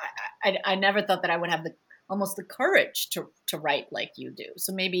 I never thought that I would have almost the courage to write like you do.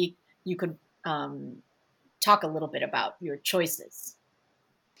 So maybe you could talk a little bit about your choices.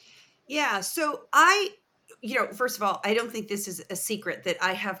 Yeah. So first of all, I don't think this is a secret that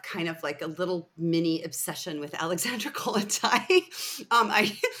I have kind of like a little mini obsession with Alexandra Kollontai.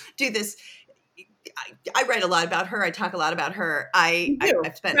 I do this. I write a lot about her. I talk a lot about her. You do.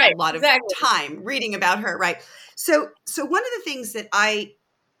 I've spent a Right, lot of exactly. time reading about her. Right. So one of the things that I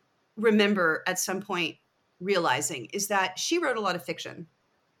remember at some point realizing is that she wrote a lot of fiction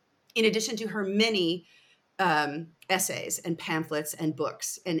in addition to her many essays and pamphlets and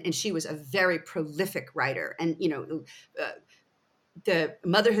books. And she was a very prolific writer. And, the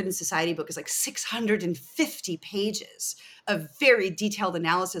Motherhood and Society book is like 650 pages of very detailed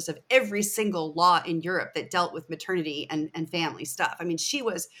analysis of every single law in Europe that dealt with maternity and family stuff. I mean, she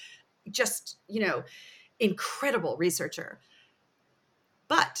was just, incredible researcher.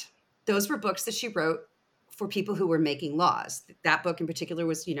 But those were books that she wrote for people who were making laws. That book in particular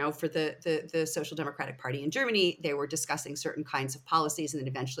was, for the Social Democratic Party in Germany. They were discussing certain kinds of policies, and then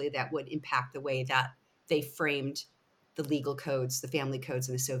eventually that would impact the way that they framed the legal codes, the family codes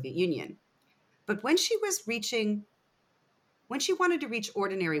in the Soviet Union. But when she wanted to reach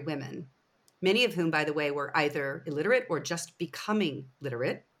ordinary women, many of whom, by the way, were either illiterate or just becoming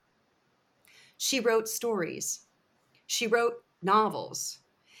literate, she wrote stories. She wrote novels.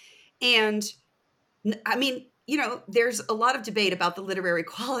 And I mean, there's a lot of debate about the literary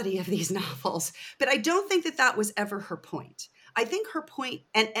quality of these novels, but I don't think that was ever her point. I think her point,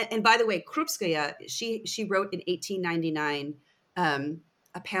 and by the way, Krupskaya, she wrote in 1899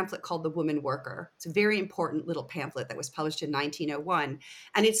 a pamphlet called The Woman Worker. It's a very important little pamphlet that was published in 1901,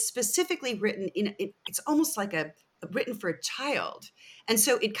 and it's specifically written it's almost like written for a child. And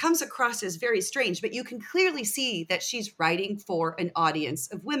so it comes across as very strange, but you can clearly see that she's writing for an audience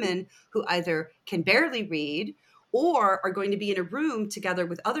of women who either can barely read or are going to be in a room together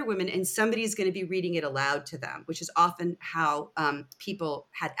with other women, and somebody's going to be reading it aloud to them, which is often how people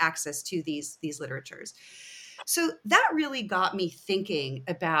had access to these literatures. So that really got me thinking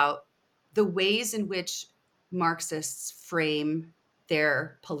about the ways in which Marxists frame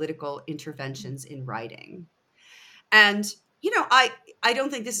their political interventions in writing. And, I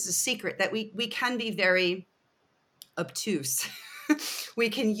don't think this is a secret that we can be very obtuse. We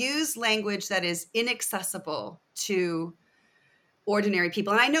can use language that is inaccessible to ordinary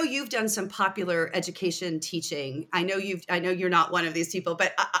people. And I know you've done some popular education teaching. I know you're not one of these people,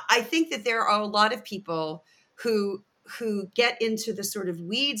 but I think that there are a lot of people who get into the sort of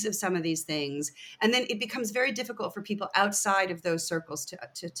weeds of some of these things, and then it becomes very difficult for people outside of those circles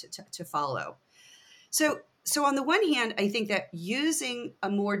to follow. So on the one hand, I think that using a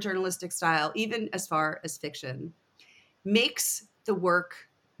more journalistic style, even as far as fiction, makes the work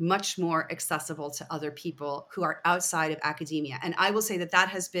much more accessible to other people who are outside of academia. And I will say that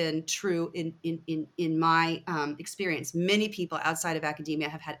has been true in my experience. Many people outside of academia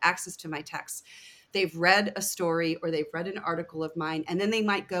have had access to my texts. They've read a story or they've read an article of mine, and then they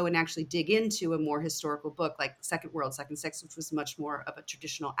might go and actually dig into a more historical book like Second World, Second Sex, which was much more of a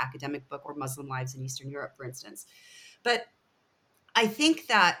traditional academic book, or Muslim Lives in Eastern Europe, for instance. But I think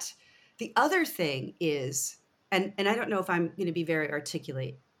that the other thing is, and I don't know if I'm going to be very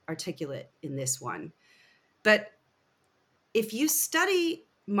articulate in this one, but if you study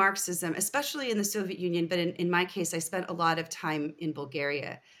Marxism, especially in the Soviet Union, but in my case, I spent a lot of time in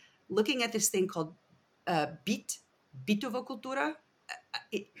Bulgaria looking at this thing called Bitovo kultura.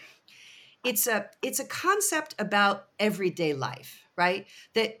 It's a concept about everyday life, right?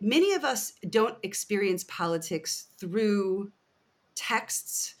 That many of us don't experience politics through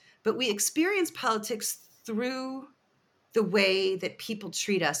texts, but we experience politics through the way that people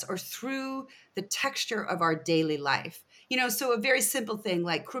treat us or through the texture of our daily life. So a very simple thing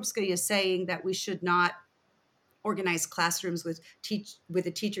like Krupskaya is saying that we should not organize classrooms with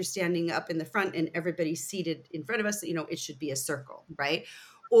a teacher standing up in the front and everybody seated in front of us. It should be a circle, right?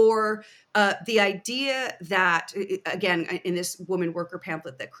 Or the idea that, again, in this Woman Worker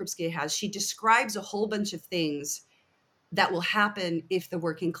pamphlet that Krupskaya has, she describes a whole bunch of things that will happen if the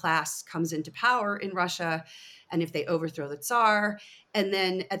working class comes into power in Russia and if they overthrow the Tsar. And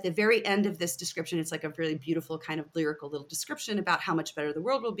then at the very end of this description, it's like a really beautiful kind of lyrical little description about how much better the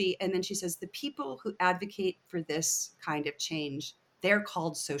world will be. And then she says, the people who advocate for this kind of change, they're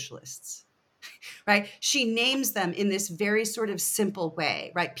called socialists, right? She names them in this very sort of simple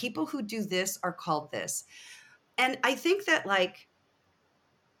way, right? People who do this are called this. And I think that like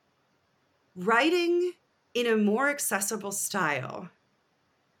writing in a more accessible style,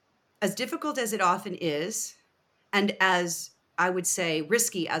 as difficult as it often is, and as I would say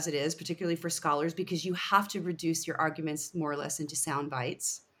risky as it is, particularly for scholars, because you have to reduce your arguments more or less into sound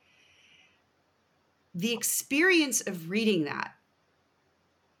bites. The experience of reading that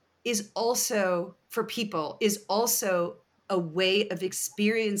is also, for people, is also a way of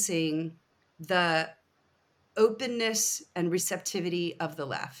experiencing the openness and receptivity of the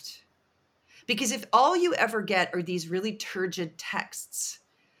left. Because if all you ever get are these really turgid texts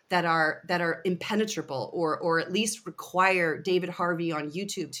that are impenetrable, or at least require David Harvey on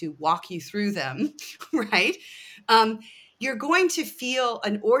YouTube to walk you through them, right? You're going to feel,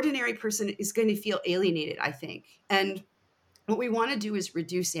 an ordinary person is going to feel alienated, I think. And what we want to do is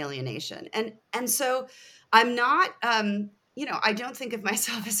reduce alienation. And so I'm not, I don't think of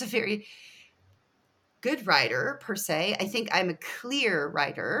myself as a very good writer per se. I think I'm a clear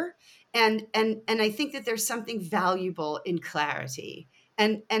writer. And I think that there's something valuable in clarity.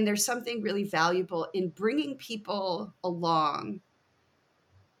 And there's something really valuable in bringing people along,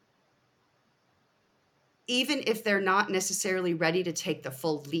 even if they're not necessarily ready to take the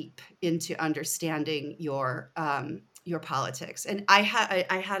full leap into understanding your politics. And I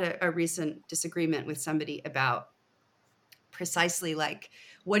had a recent disagreement with somebody about precisely, like,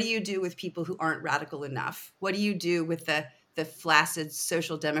 what do you do with people who aren't radical enough? What do you do with the flaccid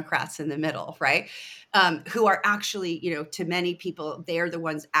social democrats in the middle, right? Who are actually, to many people, they're the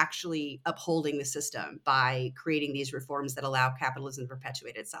ones actually upholding the system by creating these reforms that allow capitalism to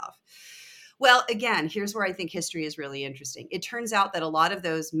perpetuate itself. Well, again, here's where I think history is really interesting. It turns out that a lot of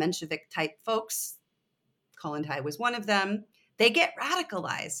those Menshevik type folks, Kollontai was one of them, they get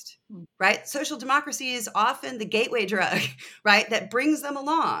radicalized, right? Social democracy is often the gateway drug, right, that brings them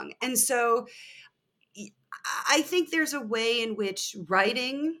along. And so I think there's a way in which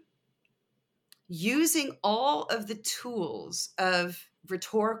writing, using all of the tools of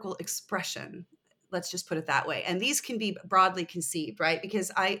rhetorical expression, let's just put it that way. And these can be broadly conceived, right?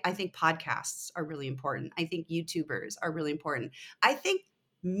 Because I think podcasts are really important. I think YouTubers are really important. I think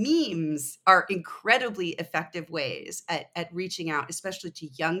memes are incredibly effective ways at reaching out, especially to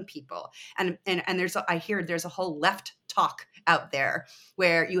young people. And I hear there's a whole left talk out there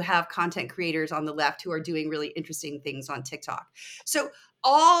where you have content creators on the left who are doing really interesting things on TikTok. So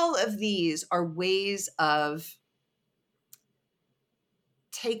all of these are ways of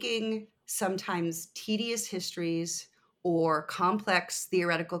taking sometimes tedious histories or complex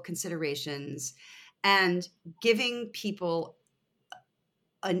theoretical considerations and giving people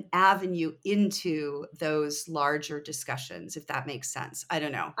an avenue into those larger discussions, if that makes sense. I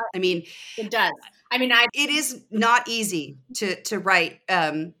don't know. I mean, it does. I mean, it is not easy to write,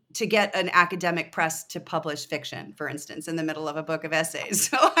 to get an academic press to publish fiction, for instance, in the middle of a book of essays.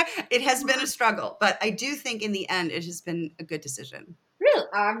 So it has been a struggle, but I do think in the end, it has been a good decision. Really?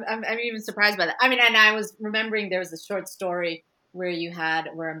 I'm even surprised by that. I mean, and I was remembering there was a short story where a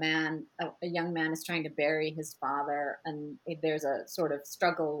young man is trying to bury his father, and there's a sort of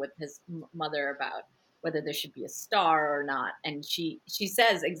struggle with his mother about whether there should be a star or not. And she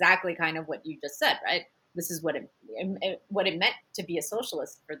says exactly kind of what you just said, right? This is what it meant to be a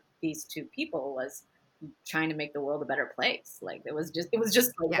socialist for these two people, was trying to make the world a better place. Like it was just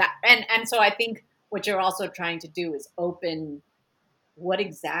like that. And so I think what you're also trying to do is open what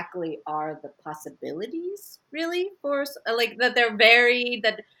exactly are the possibilities really for, like, that they're varied,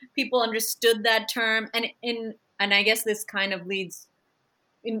 that people understood that term. And I guess this kind of leads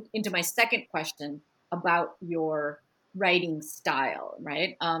into my second question about your writing style,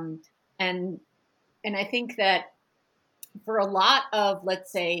 right? And I think that for a lot of,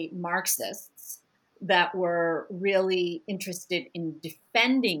 let's say, Marxists that were really interested in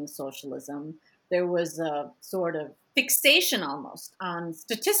defending socialism, there was a sort of fixation almost on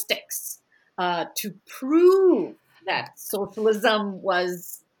statistics to prove that socialism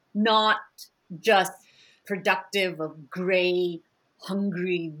was not just productive of gray,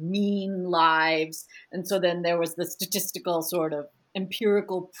 hungry, mean lives. And so then there was the statistical sort of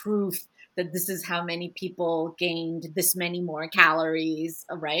empirical proof that this is how many people gained this many more calories,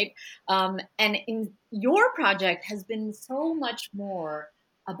 right? And in your project has been so much more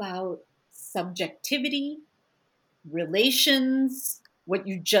about subjectivity, relations, what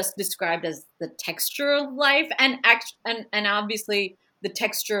you just described as the texture of life, and obviously the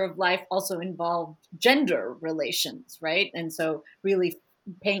texture of life also involved gender relations, right? And so really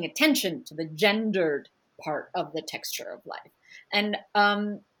paying attention to the gendered part of the texture of life. And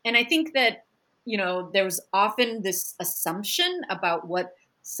I think that, there was often this assumption about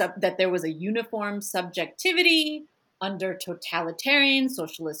that there was a uniform subjectivity under totalitarian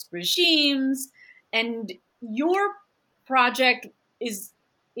socialist regimes. And your project is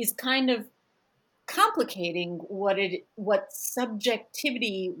kind of complicating what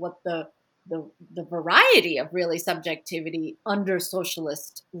subjectivity, what the the variety of really subjectivity under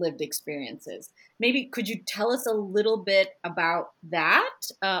socialist lived experiences. Maybe could you tell us a little bit about that,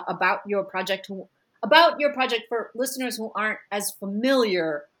 about your project for listeners who aren't as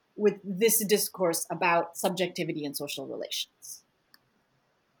familiar with this discourse about subjectivity and social relations?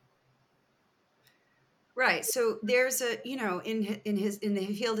 Right. So there's a, you know, in the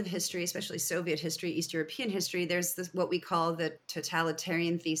field of history, especially Soviet history, East European history, there's this, what we call the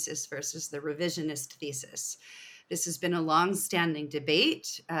totalitarian thesis versus the revisionist thesis. This has been a long-standing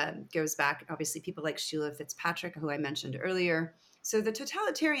debate. Goes back, obviously, people like Sheila Fitzpatrick, who I mentioned earlier. So the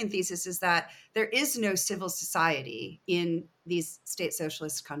totalitarian thesis is that there is no civil society in these state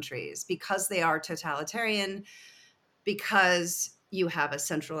socialist countries because they are totalitarian, because you have a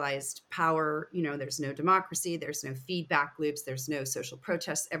centralized power, you know, there's no democracy, there's no feedback loops, there's no social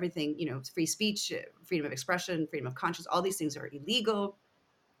protests, everything, you know, free speech, freedom of expression, freedom of conscience, all these things are illegal.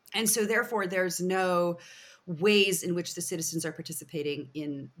 And so therefore there's no ways in which the citizens are participating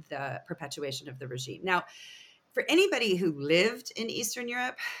in the perpetuation of the regime. Now, for anybody who lived in Eastern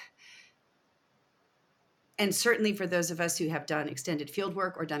Europe, and certainly for those of us who have done extended field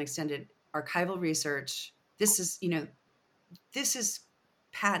work or done extended archival research, this is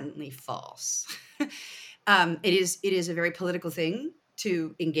patently false. It is a very political thing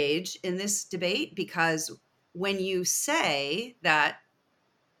to engage in this debate, because when you say that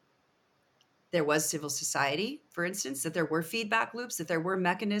there was civil society, for instance, that there were feedback loops, that there were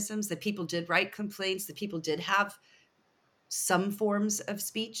mechanisms, that people did write complaints, that people did have some forms of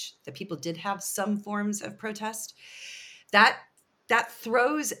speech, that people did have some forms of protest, that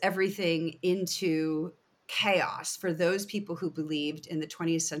throws everything into chaos for those people who believed in the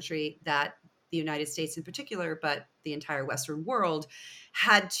 20th century that the United States in particular, but the entire Western world,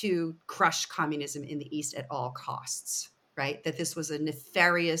 had to crush communism in the East at all costs, right? That this was a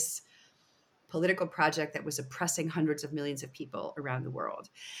nefarious political project that was oppressing hundreds of millions of people around the world.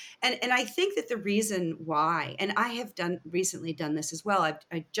 And I think that the reason why, and I have recently done this as well,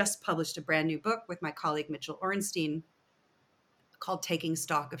 I just published a brand new book with my colleague Mitchell Orenstein called Taking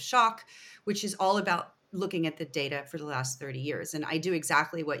Stock of Shock, which is all about looking at the data for the last 30 years. And I do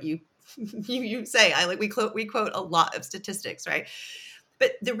exactly what you say. We quote a lot of statistics, right?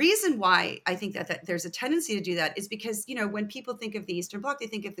 But the reason why I think that there's a tendency to do that is because, you know, when people think of the Eastern Bloc, they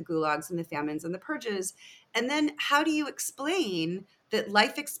think of the gulags and the famines and the purges. And then how do you explain that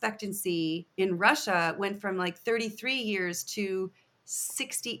life expectancy in Russia went from like 33 years to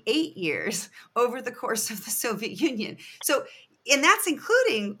 68 years over the course of the Soviet Union? So, and that's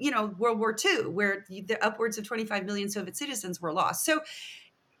including, you know, World War II, where the upwards of 25 million Soviet citizens were lost. So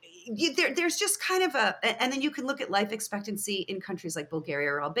there's just kind of and then you can look at life expectancy in countries like Bulgaria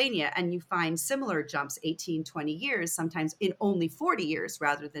or Albania, and you find similar jumps, 18, 20 years, sometimes in only 40 years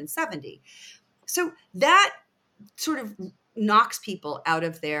rather than 70. So that sort of knocks people out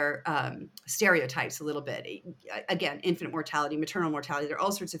of their stereotypes a little bit. Again, infant mortality, maternal mortality, there are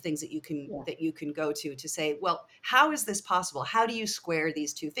all sorts of things that you can go to say, well, how is this possible? How do you square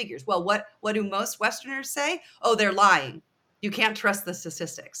these two figures? Well, what do most Westerners say? Oh, they're lying. You can't trust the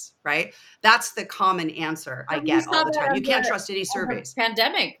statistics, right? That's the common answer I get all the time. You can't trust any surveys.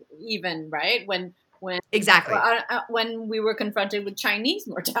 Pandemic, even, right? When exactly when we were confronted with Chinese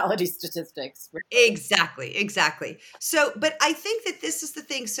mortality statistics. Exactly. So, but I think that this is the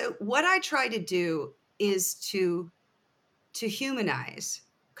thing. So, what I try to do is to humanize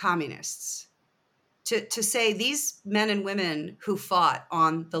communists. To say these men and women who fought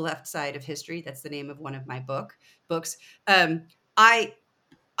on the left side of history, that's the name of one of my books. I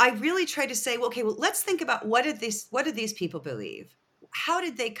really try to say, well, let's think about what did these people believe? How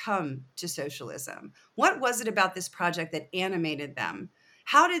did they come to socialism? What was it about this project that animated them?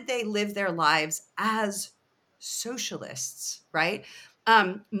 How did they live their lives as socialists, right?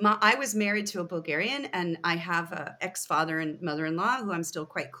 I was married to a Bulgarian, and I have an ex-father and mother-in-law who I'm still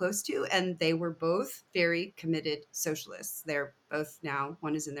quite close to, and they were both very committed socialists. They're both now,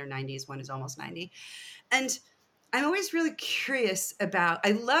 one is in their 90s, one is almost 90. And I'm always really curious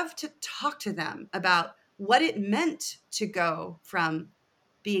I love to talk to them about what it meant to go from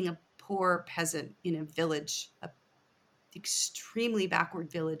being a poor peasant in a village, an extremely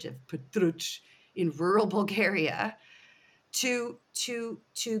backward village of Petruch in rural Bulgaria, to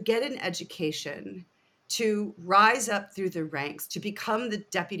get an education, to rise up through the ranks, to become the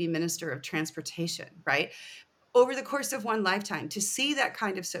deputy minister of transportation, right? Over the course of one lifetime, to see that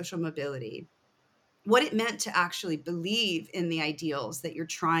kind of social mobility, what it meant to actually believe in the ideals that you're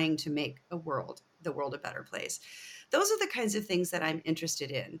trying to make the world a better place. Those are the kinds of things that I'm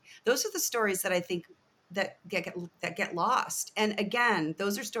interested in. Those are the stories that I think get lost. And again,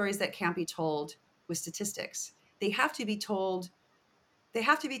 those are stories that can't be told with statistics. They have to be told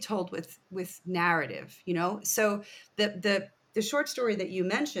with narrative, you know? So the short story that you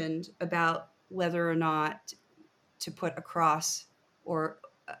mentioned about whether or not to put a cross or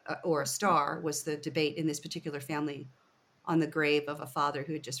a star was the debate in this particular family on the grave of a father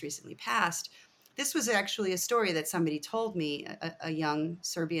who had just recently passed. This was actually a story that somebody told me, a young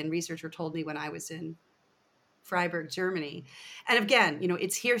Serbian researcher told me when I was in Freiburg, Germany. And again, you know,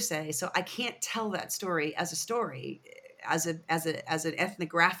 it's hearsay, so I can't tell that story as a story, as an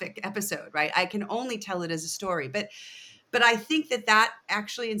ethnographic episode, right? I can only tell it as a story. But I think that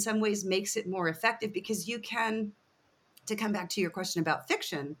actually in some ways makes it more effective, because you can, to come back to your question about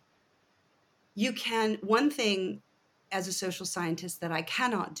fiction, you can, one thing as a social scientist that I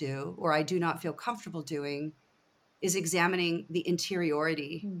cannot do, or I do not feel comfortable doing, is examining the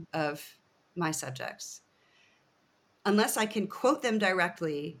interiority of my subjects. Unless I can quote them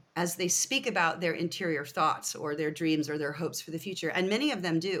directly as they speak about their interior thoughts or their dreams or their hopes for the future. And many of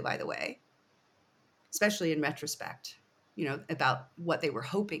them do, by the way, especially in retrospect, you know, about what they were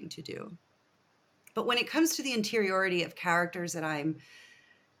hoping to do. But when it comes to the interiority of characters that I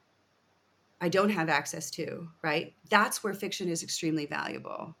don't have access to, right? That's where fiction is extremely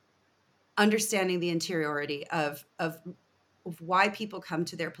valuable. Understanding the interiority of why people come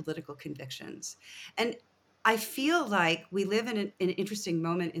to their political convictions. And I feel like we live in an interesting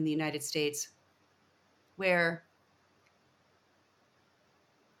moment in the United States where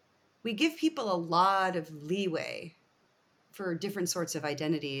we give people a lot of leeway for different sorts of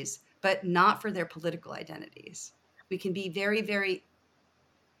identities, but not for their political identities. We can be very, very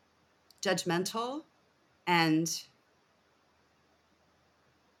judgmental and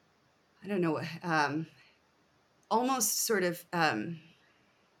I don't know, almost sort of, I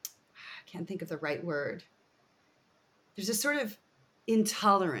can't think of the right word. There's a sort of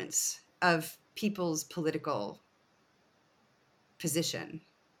intolerance of people's political position.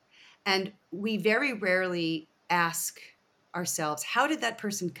 And we very rarely ask ourselves, how did that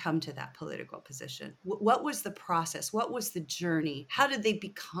person come to that political position? What was the process? What was the journey? How did they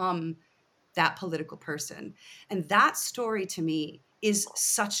become that political person? And that story to me is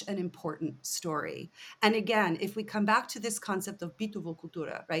such an important story. And again, if we come back to this concept of bitovo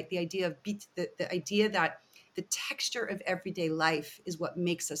kultura, right? The idea of the idea that the texture of everyday life is what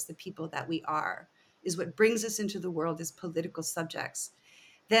makes us the people that we are, is what brings us into the world as political subjects,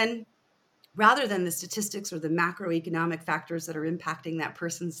 then rather than the statistics or the macroeconomic factors that are impacting that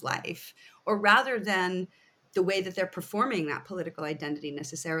person's life, or rather than the way that they're performing that political identity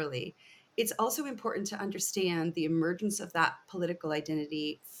necessarily, it's also important to understand the emergence of that political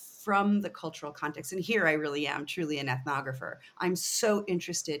identity from the cultural context. And here I really am truly an ethnographer. I'm so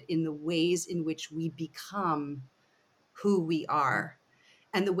interested in the ways in which we become who we are,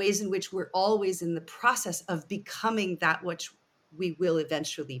 and the ways in which we're always in the process of becoming that which we will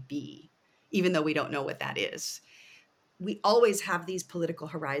eventually be, even though we don't know what that is. We always have these political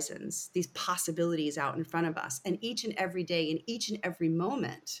horizons, these possibilities out in front of us. And each and every day, in each and every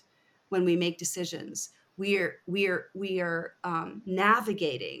moment, when we make decisions, we are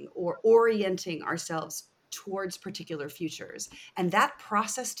navigating or orienting ourselves towards particular futures. And that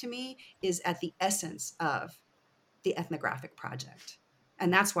process to me is at the essence of the ethnographic project.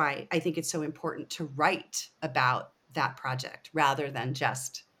 And that's why I think it's so important to write about that project rather than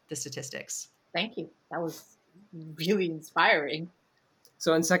just the statistics. Thank you. That was really inspiring.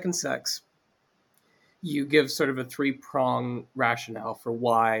 So in Second Sex, you give sort of a three-prong rationale for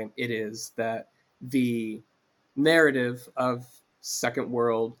why it is that the narrative of Second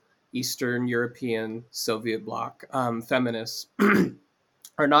World, Eastern European, Soviet bloc feminists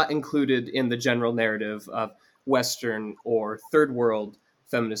are not included in the general narrative of Western or Third World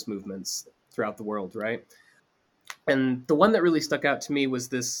feminist movements throughout the world, right? And the one that really stuck out to me was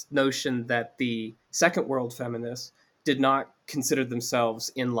this notion that the Second World feminists did not consider themselves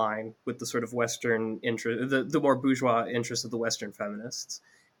in line with the sort of Western interest, the more bourgeois interests of the Western feminists.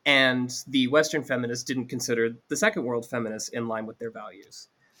 And the Western feminists didn't consider the Second World feminists in line with their values.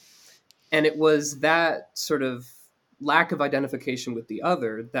 And it was that sort of lack of identification with the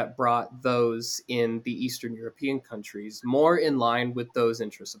other that brought those in the Eastern European countries more in line with those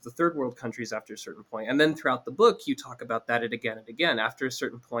interests of the Third World countries after a certain point. And then throughout the book, you talk about that again and again. After a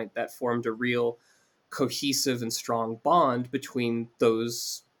certain point, that formed a real cohesive and strong bond between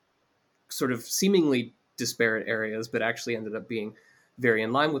those sort of seemingly disparate areas, but actually ended up being very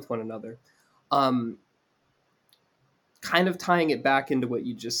in line with one another. Kind of tying it back into what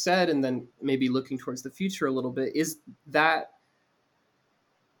you just said, and then maybe looking towards the future a little bit, is that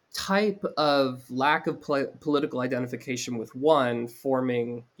type of lack of political identification with one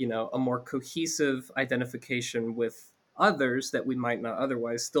forming, a more cohesive identification with others that we might not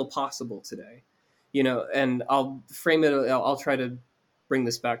otherwise, still possible today. And I'll frame it, I'll try to bring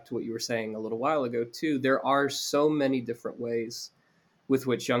this back to what you were saying a little while ago too. There are so many different ways with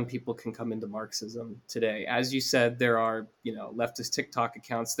which young people can come into Marxism today. As you said, there are, leftist TikTok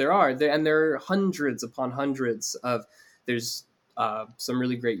accounts. There are hundreds upon hundreds of, there's some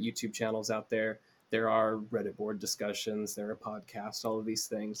really great YouTube channels out there. There are Reddit board discussions, there are podcasts, all of these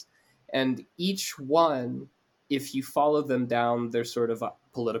things. And each one, if you follow them down their sort of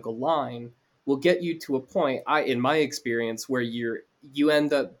political line, will get you to a point, in my experience, where you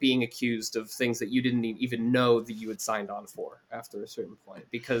end up being accused of things that you didn't even know that you had signed on for after a certain point.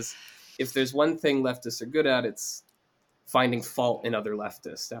 Because if there's one thing leftists are good at, it's finding fault in other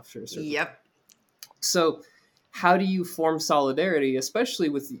leftists after a certain point. So how do you form solidarity, especially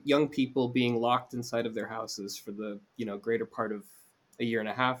with young people being locked inside of their houses for the greater part of a year and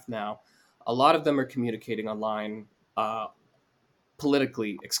a half now? A lot of them are communicating online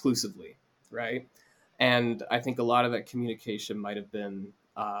politically exclusively, right? And I think a lot of that communication might have been,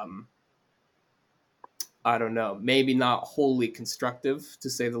 I don't know, maybe not wholly constructive, to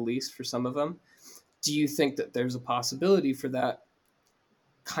say the least, for some of them. Do you think that there's a possibility for that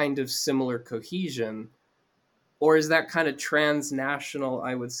kind of similar cohesion? Or is that kind of transnational,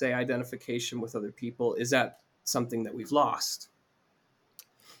 I would say, identification with other people, is that something that we've lost?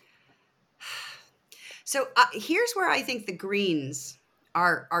 So here's where I think the Greens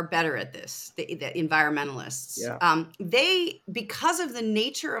are better at this, the environmentalists. Yeah. They, because of the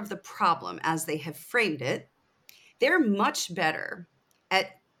nature of the problem as they have framed it, they're much better at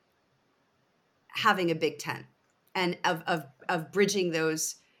having a big tent and of bridging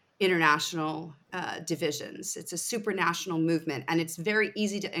those international divisions. It's a supranational movement, and it's very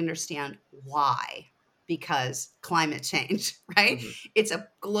easy to understand why. Because climate change, right? Mm-hmm. It's a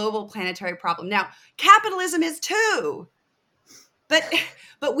global planetary problem. Now, capitalism is too, but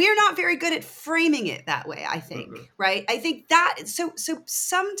we're not very good at framing it that way, I think, mm-hmm. right? I think that, so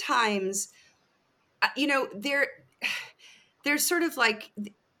sometimes, there's sort of like,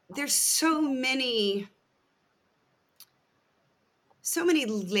 there's so many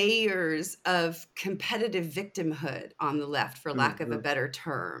layers of competitive victimhood on the left, for lack mm-hmm. of a better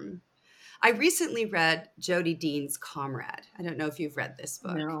term. I recently read Jodi Dean's Comrade. I don't know if you've read this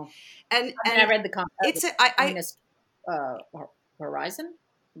book. No. And I read the Communist Horizon.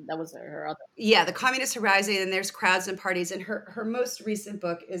 That was her other. Yeah, the Communist Horizon, and there's Crowds and Parties. And her most recent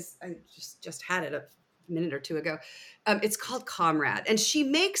book is, I just had it a minute or two ago. It's called Comrade. And she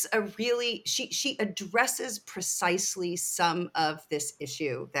makes she addresses precisely some of this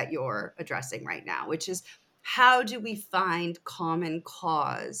issue that you're addressing right now, which is, how do we find common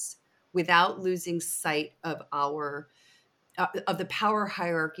cause without losing sight of of the power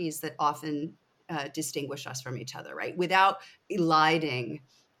hierarchies that often distinguish us from each other, right? Without eliding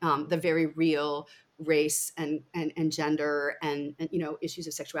the very real race and gender and issues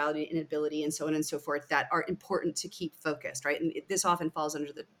of sexuality and inability and so on and so forth that are important to keep focused, right? And this often falls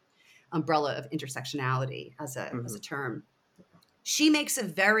under the umbrella of intersectionality as a term. She makes a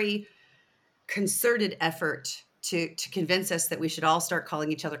very concerted effort to convince us that we should all start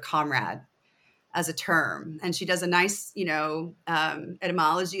calling each other comrade as a term. And she does a nice,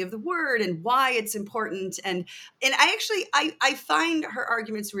 etymology of the word and why it's important. And I find her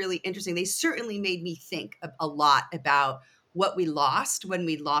arguments really interesting. They certainly made me think a lot about what we lost when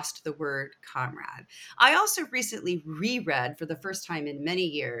we lost the word comrade. I also recently reread, for the first time in many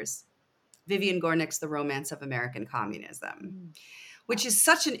years, Vivian Gornick's The Romance of American Communism, which is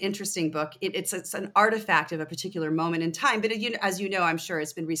such an interesting book. It's an artifact of a particular moment in time, but as you know, I'm sure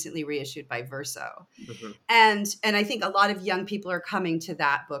it's been recently reissued by Verso. Mm-hmm. And I think a lot of young people are coming to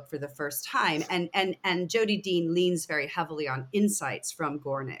that book for the first time. And Jodi Dean leans very heavily on insights from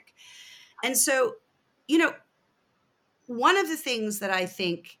Gornick. And so, one of the things that I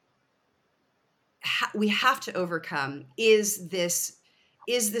think we have to overcome is this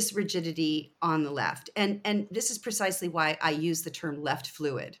rigidity on the left. And this is precisely why I use the term left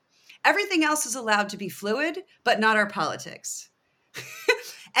fluid. Everything else is allowed to be fluid, but not our politics.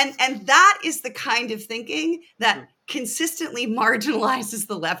 and that is the kind of thinking that consistently marginalizes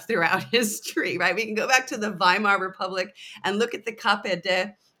the left throughout history, right? We can go back to the Weimar Republic and look at the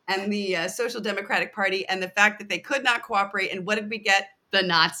KPD and the Social Democratic Party and the fact that they could not cooperate. And what did we get? The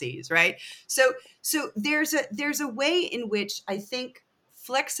Nazis, right? So there's a way in which I think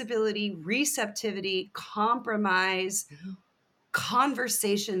flexibility, receptivity, compromise,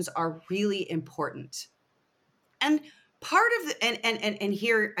 conversations are really important. And part of the, and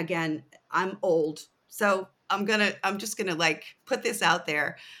here again, I'm old, so I'm just gonna like put this out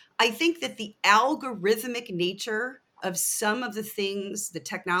there. I think that the algorithmic nature of some of the things, the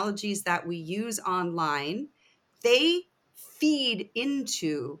technologies that we use online, they feed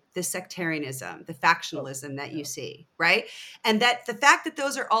into the sectarianism, the factionalism that you see, right? And that the fact that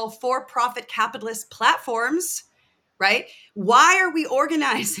those are all for-profit capitalist platforms, right? Why are we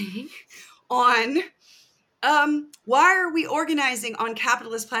organizing on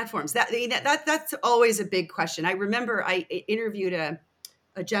capitalist platforms? That's always a big question. I remember I interviewed a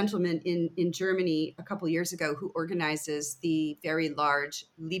gentleman in Germany a couple of years ago who organizes the very large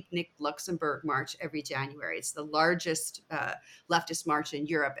Liebknecht-Luxembourg March every January. It's the largest leftist march in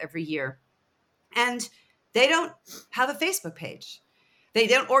Europe every year. And they don't have a Facebook page. They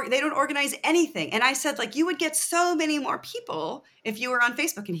don't organize anything. And I said, like, you would get so many more people if you were on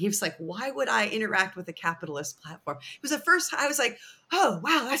Facebook. And he was like, why would I interact with a capitalist platform? It was the first time I was like, oh,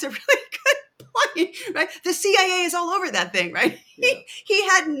 wow, that's a really good point, right? The CIA is all over that thing, right? Yeah. He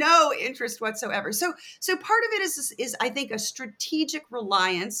had no interest whatsoever. So part of it is I think a strategic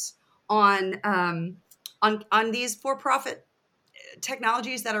reliance on these for-profit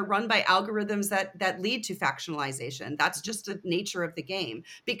technologies that are run by algorithms that lead to factionalization. That's just the nature of the game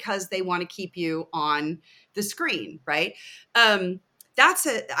because they want to keep you on the screen, right?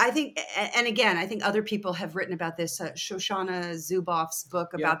 I think, and again, I think other people have written about this. Shoshana Zuboff's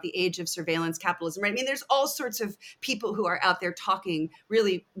book about the age of surveillance capitalism, right? I mean, there's all sorts of people who are out there talking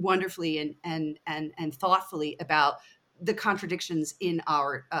really wonderfully and thoughtfully about the contradictions in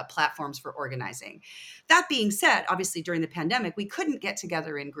our platforms for organizing. That being said, obviously during the pandemic, we couldn't get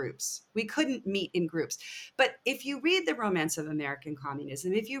together in groups. We couldn't meet in groups. But if you read The Romance of American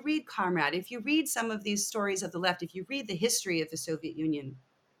Communism, if you read Comrade, if you read some of these stories of the left, if you read the history of the Soviet Union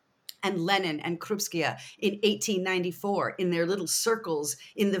and Lenin and Krupskaya in 1894 in their little circles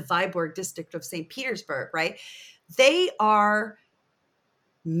in the Vyborg district of St. Petersburg, right? They are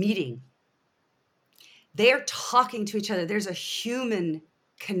meeting. They're talking to each other. There's a human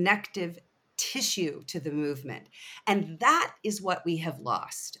connective tissue to the movement. And that is what we have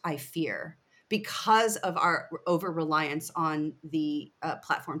lost, I fear, because of our over-reliance on the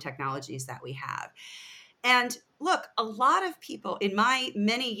platform technologies that we have. And look, a lot of people in my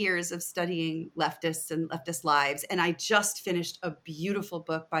many years of studying leftists and leftist lives, and I just finished a beautiful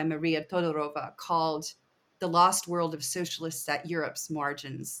book by Maria Todorova called The Lost World of Socialists at Europe's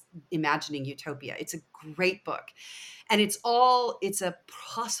Margins, Imagining Utopia. It's a great book. And it's a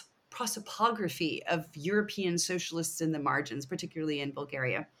prosopography of European socialists in the margins, particularly in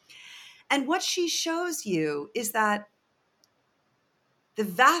Bulgaria. And what she shows you is that the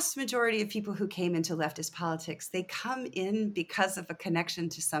vast majority of people who came into leftist politics, they come in because of a connection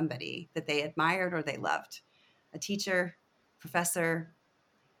to somebody that they admired or they loved. A teacher, professor,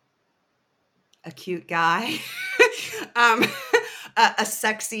 a cute guy, a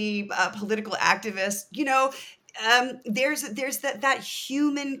sexy political activist, there's that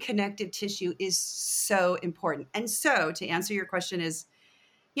human connective tissue is so important. And so to answer your question is,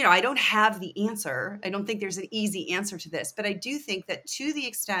 I don't have the answer. I don't think there's an easy answer to this, but I do think that to the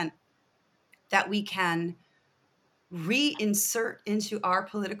extent that we can reinsert into our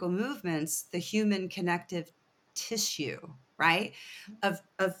political movements the human connective tissue, right? Of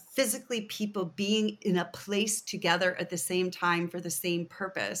physically people being in a place together at the same time for the same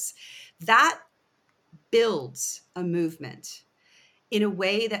purpose, that builds a movement in a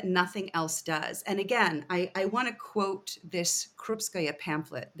way that nothing else does. And again, I want to quote this Krupskaya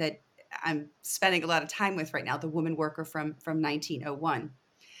pamphlet that I'm spending a lot of time with right now, The Woman Worker from 1901.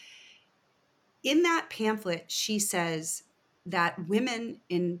 In that pamphlet, she says that women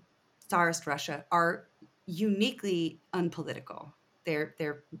in Tsarist Russia are uniquely unpolitical.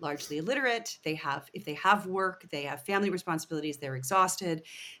 They're largely illiterate. If they have work, they have family responsibilities, they're exhausted.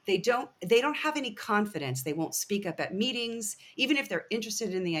 They don't have any confidence. They won't speak up at meetings. Even if they're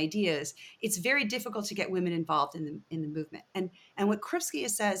interested in the ideas, it's very difficult to get women involved in the movement. And what Krupskaya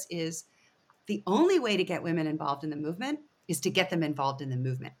says is the only way to get women involved in the movement is to get them involved in the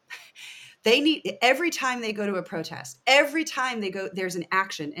movement. They need, every time they go to a protest, every time there's an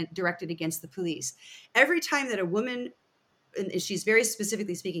action directed against the police, every time that a woman, and she's very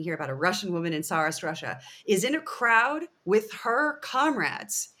specifically speaking here about a Russian woman in Tsarist Russia, is in a crowd with her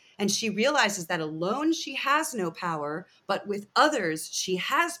comrades, and she realizes that alone she has no power, but with others she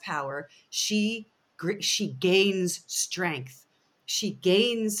has power, she gains strength. She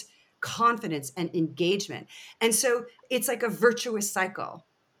gains confidence and engagement. And so it's like a virtuous cycle.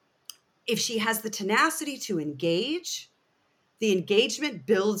 If she has the tenacity to engage, the engagement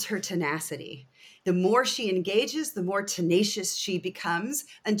builds her tenacity. The more she engages, the more tenacious she becomes,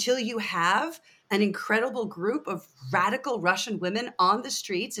 until you have an incredible group of radical Russian women on the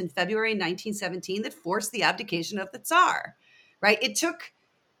streets in February 1917 that forced the abdication of the Tsar, right? It took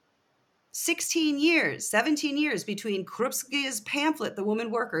 16 years, 17 years between Krupskaya's pamphlet, The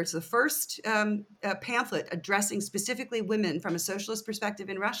Woman Workers, the first pamphlet addressing specifically women from a socialist perspective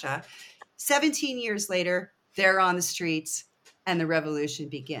in Russia. 17 years later, they're on the streets and the revolution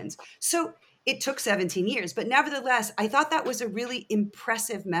begins. So it took 17 years, but nevertheless, I thought that was a really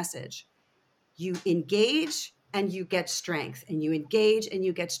impressive message. You engage and you get strength, and you engage and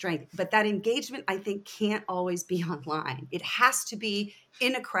you get strength. But that engagement, I think, can't always be online. It has to be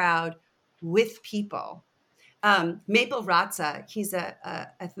in a crowd with people. Maple Ratza, he's a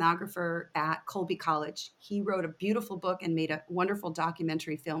ethnographer at Colby College. He wrote a beautiful book and made a wonderful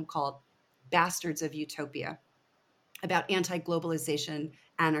documentary film called Bastards of Utopia about anti-globalization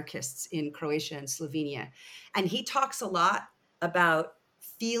anarchists in Croatia and Slovenia. And he talks a lot about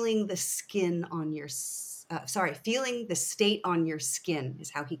feeling the skin on your, feeling the state on your skin is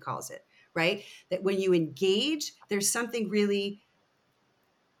how he calls it, right? That when you engage, there's something really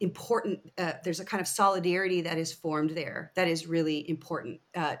important. There's a kind of solidarity that is formed there that is really important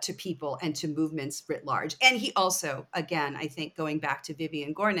to people and to movements writ large. And he also, again, I think going back to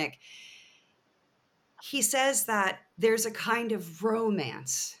Vivian Gornick, he says that there's a kind of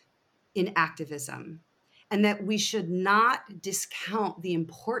romance in activism, and that we should not discount the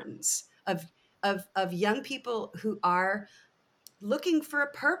importance of young people who are looking for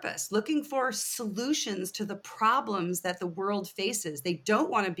a purpose, looking for solutions to the problems that the world faces. They don't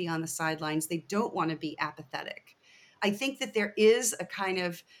want to be on the sidelines. They don't want to be apathetic. I think that there is a kind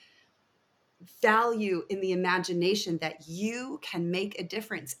of value in the imagination that you can make a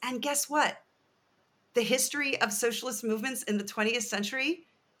difference. And guess what? The history of socialist movements in the 20th century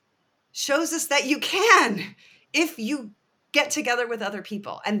shows us that you can, if you get together with other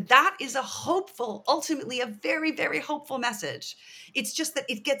people. And that is a hopeful, ultimately a very, very hopeful message. It's just that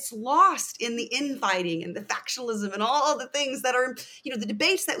it gets lost in the infighting and the factionalism and all the things that are, the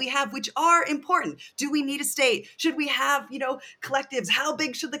debates that we have, which are important. Do we need a state? Should we have, collectives? How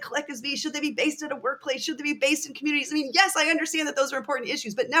big should the collectives be? Should they be based at a workplace? Should they be based in communities? I mean, yes, I understand that those are important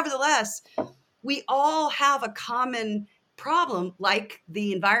issues, but nevertheless, we all have a common problem like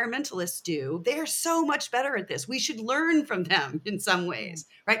the environmentalists do. They're so much better at this. We should learn from them in some ways,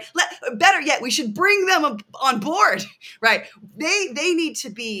 right? Better yet, we should bring them on board, right? They need to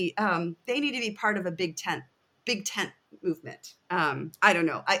be part of a big tent movement. I don't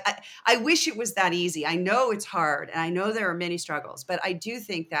know. I wish it was that easy. I know it's hard, and I know there are many struggles, but I do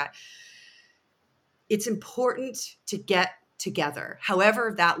think that it's important to get together,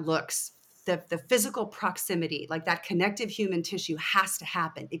 however that looks. The physical proximity, like that connective human tissue, has to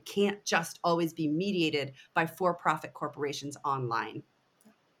happen. It can't just always be mediated by for-profit corporations online.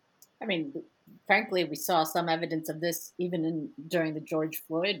 I mean, frankly, we saw some evidence of this even during the George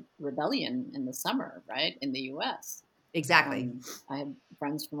Floyd rebellion in the summer, right, in the U.S. Exactly. I have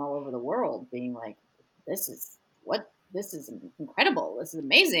friends from all over the world being like, this is incredible. This is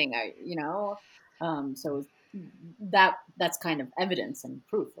amazing. So that's kind of evidence and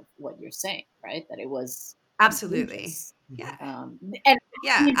proof of what you're saying, right? That it was absolutely, yeah,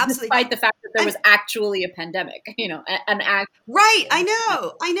 absolutely. Despite the fact that there was actually a pandemic, right? I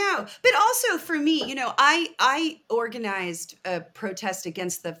know. But also for me, I organized a protest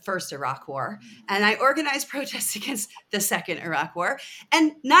against the first Iraq War, and I organized protests against the second Iraq War,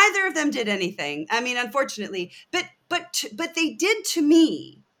 and neither of them did anything. I mean, unfortunately, but they did to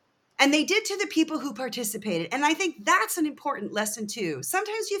me. And they did to the people who participated. And I think that's an important lesson too.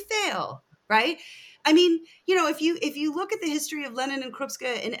 Sometimes you fail, right? I mean, if you look at the history of Lenin and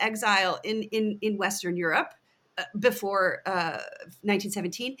Krupskaya in exile in Western Europe before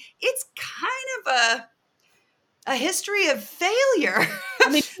 1917, it's kind of a history of failure. I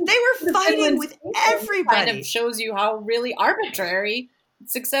mean, they were fighting with everybody. Kind of shows you how really arbitrary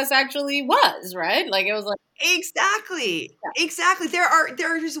success actually was, right? Like it was like. Exactly. There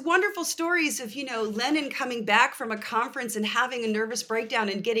are just wonderful stories of, Lenin coming back from a conference and having a nervous breakdown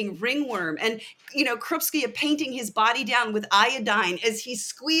and getting ringworm, and, Krupskaya painting his body down with iodine as he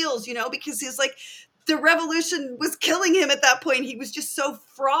squeals, because he's like, the revolution was killing him at that point. He was just so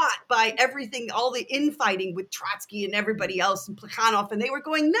fraught by everything, all the infighting with Trotsky and everybody else and Plekhanov, and they were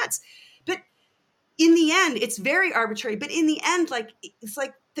going nuts. But in the end, it's very arbitrary. But in the end, it's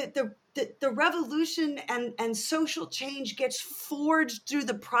like the revolution and social change gets forged through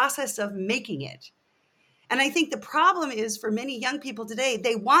the process of making it. And I think the problem is for many young people today,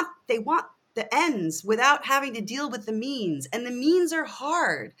 they want the ends without having to deal with the means. And the means are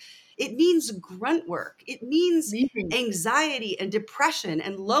hard. It means grunt work. It means anxiety and depression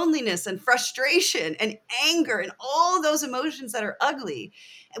and loneliness and frustration and anger and all those emotions that are ugly.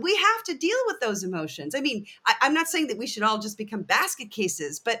 And we have to deal with those emotions. I mean, I'm not saying that we should all just become basket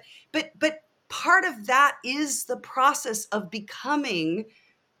cases, but part of that is the process of becoming.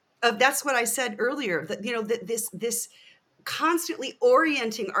 That's what I said earlier. That that this constantly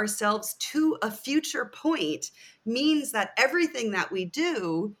orienting ourselves to a future point means that everything that we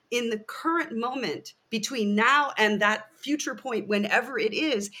do in the current moment between now and that future point, whenever it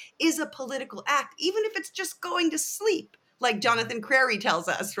is a political act, even if it's just going to sleep, like Jonathan Crary tells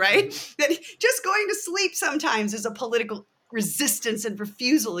us, right? That just going to sleep sometimes is a political resistance and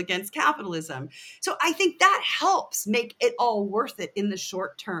refusal against capitalism. So I think that helps make it all worth it in the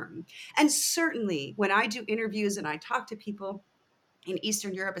short term. And certainly when I do interviews and I talk to people in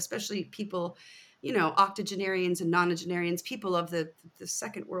Eastern Europe, especially people, octogenarians and nonagenarians, people of the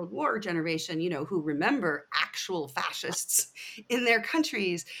Second World War generation, who remember actual fascists in their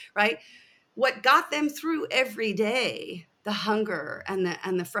countries, right? What got them through every day, the hunger and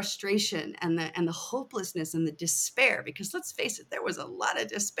the frustration and the hopelessness and the despair, because let's face it, there was a lot of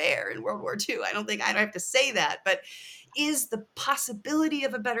despair in World War II. I don't have to say that, but is the possibility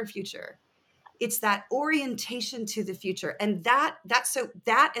of a better future. It's that orientation to the future, and that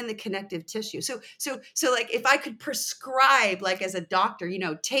and the connective tissue. So like if I could prescribe, like as a doctor,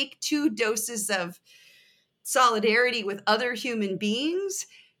 take 2 doses of solidarity with other human beings,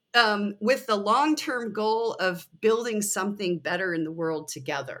 with the long-term goal of building something better in the world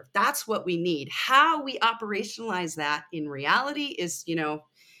together. That's what we need. How we operationalize that in reality is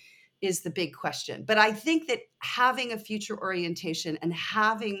the big question. But I think that having a future orientation and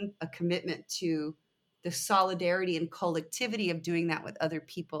having a commitment to the solidarity and collectivity of doing that with other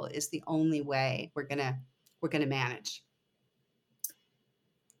people is the only way we're gonna manage.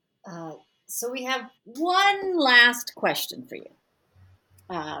 So we have one last question for you.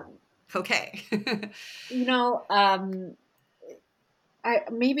 Okay.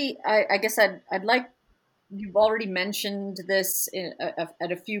 I guess I'd like, you've already mentioned this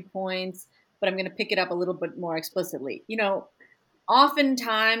at a few points, but I'm going to pick it up a little bit more explicitly.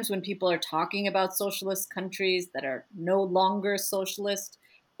 Oftentimes when people are talking about socialist countries that are no longer socialist,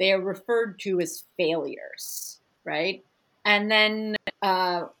 they are referred to as failures, right? And then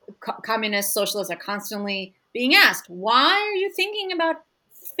communist socialists are constantly being asked, why are you thinking about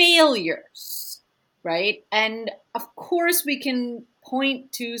failures, right? And of course we can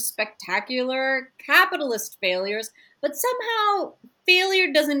point to spectacular capitalist failures, but somehow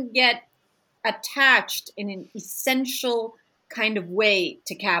failure doesn't get attached in an essential kind of way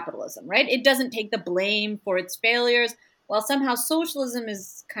to capitalism, right? It doesn't take the blame for its failures, while somehow socialism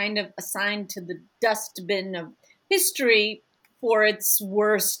is kind of assigned to the dustbin of history for its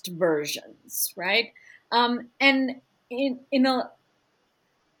worst versions, right?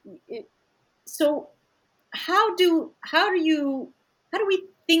 So how do we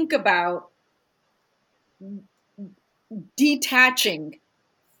think about detaching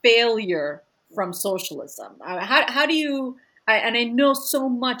failure from socialism? How do you? And I know so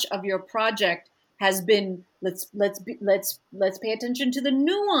much of your project has been let's pay attention to the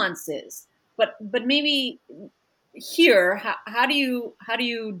nuances, but maybe here, how do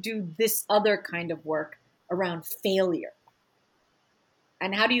you do this other kind of work around failure,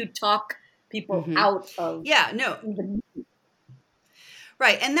 and how do you talk people out of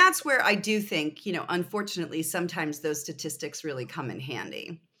right? And that's where I do think, unfortunately, sometimes those statistics really come in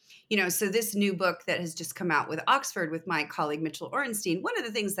handy. So this new book that has just come out with Oxford with my colleague Mitchell Orenstein, one of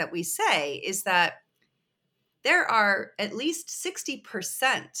the things that we say is that there are at least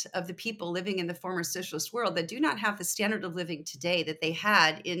 60% of the people living in the former socialist world that do not have the standard of living today that they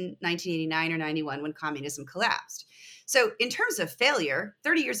had in 1989 or 91 when communism collapsed. So in terms of failure,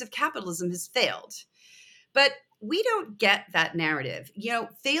 30 years of capitalism has failed. But we don't get that narrative.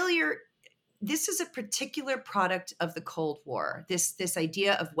 Failure, this is a particular product of the Cold War, this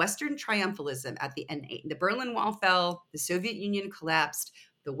idea of Western triumphalism at the end. The Berlin Wall fell, the Soviet Union collapsed,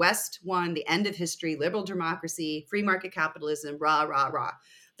 the West won, the end of history, liberal democracy, free market capitalism, rah, rah, rah.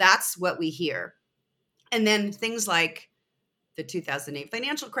 That's what we hear. And then things like the 2008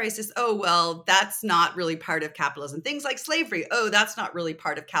 financial crisis, oh, well, that's not really part of capitalism. Things like slavery, oh, that's not really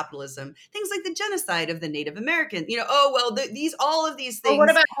part of capitalism. Things like the genocide of the Native Americans, oh, well, all of these things. Well,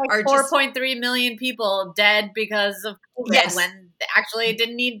 what about 4.3 million people dead because of COVID when actually it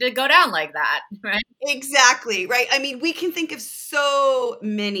didn't need to go down like that, right? Exactly, right? I mean, we can think of so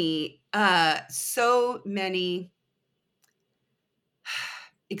many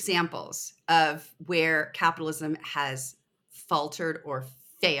examples of where capitalism has faltered or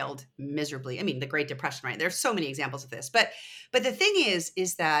failed miserably. I mean, the Great Depression, right? There's so many examples of this. But the thing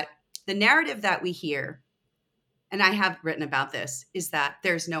is that the narrative that we hear, and I have written about this, is that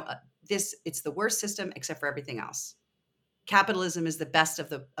there's no it's the worst system except for everything else. Capitalism is the best of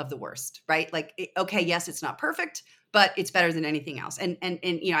the worst, right? Like, okay, yes, it's not perfect, but it's better than anything else. And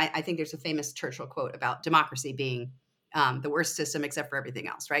you know, I think there's a famous Churchill quote about democracy being the worst system except for everything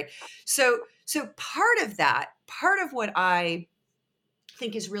else, right? So part of what I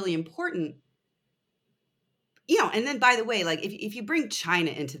think is really important, you know, and then by the way, like if you bring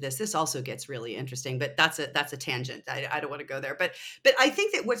China into this also gets really interesting, but that's a tangent. I don't want to go there, but I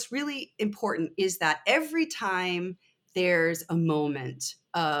think that what's really important is that every time there's a moment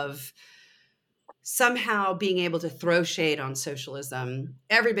of somehow being able to throw shade on socialism,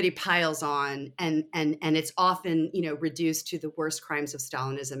 everybody piles on, and it's often, you know, reduced to the worst crimes of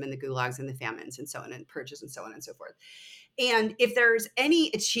Stalinism and the gulags and the famines and so on, and purges and so on and so forth. And if there's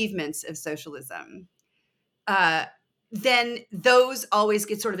any achievements of socialism, then those always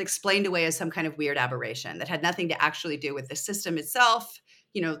get sort of explained away as some kind of weird aberration that had nothing to actually do with the system itself,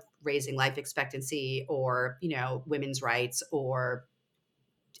 you know, raising life expectancy or, you know, women's rights or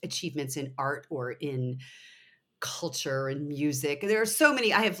achievements in art or in culture and music. There are so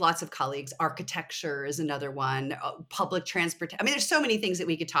many. I have lots of colleagues. Architecture is another one. Public transport. I mean, there's so many things that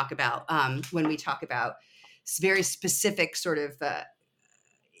we could talk about when we talk about very specific sort of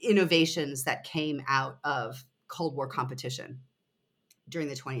innovations that came out of Cold War competition during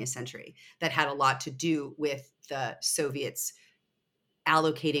the 20th century that had a lot to do with the Soviets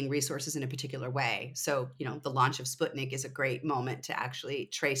allocating resources in a particular way. So, you know, the launch of Sputnik is a great moment to actually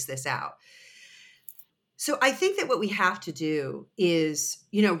trace this out. So I think that what we have to do is,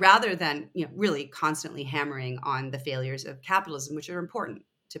 you know, rather than, you know, really constantly hammering on the failures of capitalism, which are important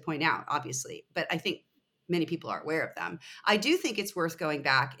to point out, obviously, but I think many people are aware of them. I do think it's worth going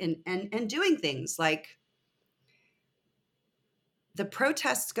back and doing things like the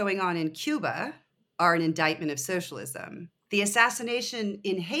protests going on in Cuba are an indictment of socialism. The assassination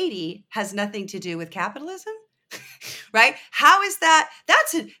in Haiti has nothing to do with capitalism, right? How is that?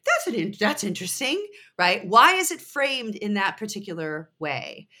 That's interesting, right? Why is it framed in that particular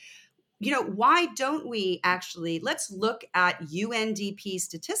way? You know, why don't we actually, let's look at UNDP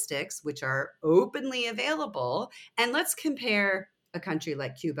statistics, which are openly available, and let's compare a country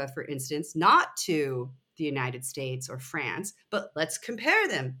like Cuba, for instance, not to the United States or France, but let's compare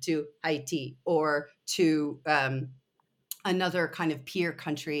them to Haiti or to another kind of peer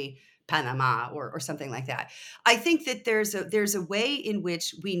country, Panama or something like that. I think that there's a way in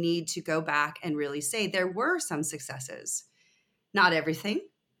which we need to go back and really say there were some successes, not everything,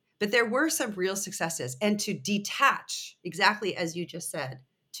 but there were some real successes, and to detach, exactly as you just said,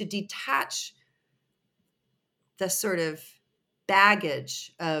 to detach the sort of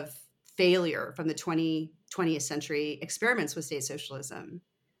baggage of failure from the 20th century experiments with state socialism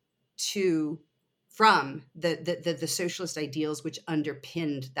from the socialist ideals which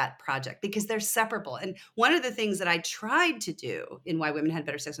underpinned that project, because they're separable. And one of the things that I tried to do in Why Women Had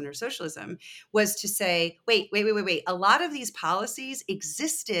Better Sex Under Socialism was to say, wait. A lot of these policies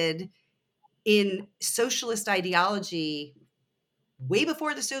existed in socialist ideology way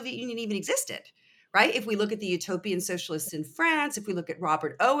before the Soviet Union even existed, right? If we look at the utopian socialists in France, if we look at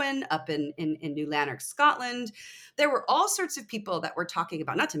Robert Owen up in New Lanark, Scotland, there were all sorts of people that were talking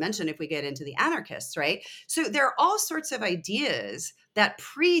about, not to mention if we get into the anarchists, right? So there are all sorts of ideas that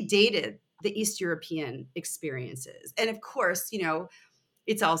predated the East European experiences. And of course, you know,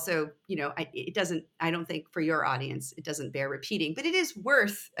 it's also, you know, I don't think for your audience, it doesn't bear repeating, but it is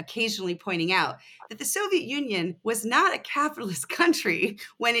worth occasionally pointing out that the Soviet Union was not a capitalist country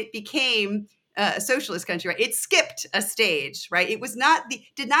when it became a socialist country, right? It skipped a stage, right? It was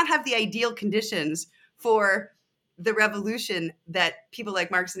did not have the ideal conditions for the revolution that people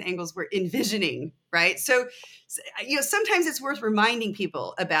like Marx and Engels were envisioning, right? So, you know, sometimes it's worth reminding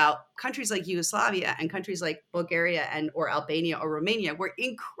people about countries like Yugoslavia and countries like Bulgaria or Albania or Romania were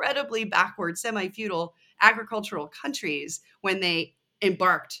incredibly backward, semi-feudal agricultural countries when they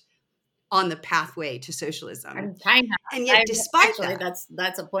embarked on the pathway to socialism. And yet, despite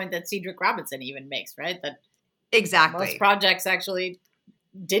that's a point that Cedric Robinson even makes, right? That exactly most projects actually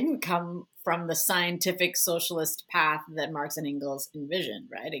didn't come from the scientific socialist path that Marx and Engels envisioned,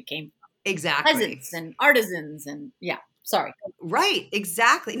 right? It came from peasants and artisans and Right,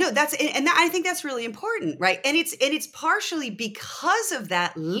 exactly. No, I think that's really important, right? And it's partially because of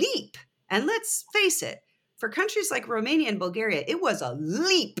that leap. And let's face it, for countries like Romania and Bulgaria, it was a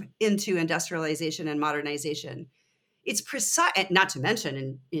leap into industrialization and modernization It's precise, and not to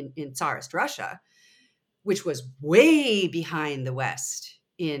mention in Tsarist Russia, which was way behind the West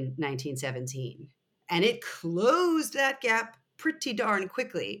in 1917. And it closed that gap pretty darn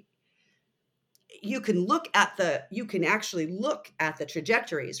quickly. You can actually look at the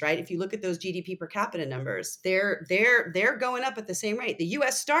trajectories, right? If you look at those GDP per capita numbers, they're going up at the same rate. The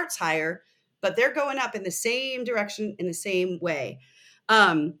US starts higher, but they're going up in the same direction in the same way.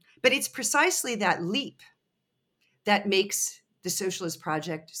 But it's precisely that leap that makes the socialist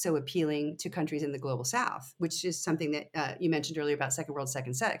project so appealing to countries in the global South, which is something that you mentioned earlier about second world,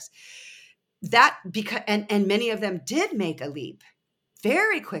 second sex. That and many of them did make a leap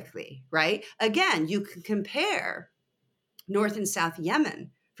very quickly, right? Again, you can compare North and South Yemen,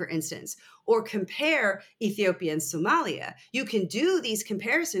 for instance, or compare Ethiopia and Somalia. You can do these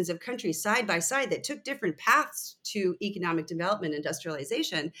comparisons of countries side by side that took different paths to economic development,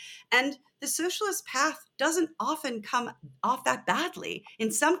 industrialization, and the socialist path doesn't often come off that badly.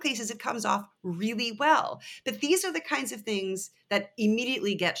 In some cases, it comes off really well. But these are the kinds of things that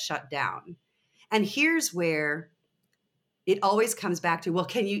immediately get shut down. And here's where it always comes back to, well,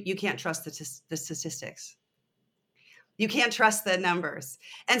 you can't trust the statistics. You can't trust the numbers.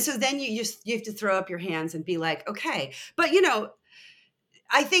 And so then you have to throw up your hands and be like, okay, but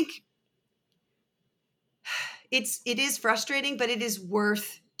I think it is frustrating, but it is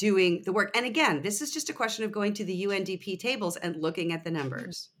worth doing the work. And again, this is just a question of going to the UNDP tables and looking at the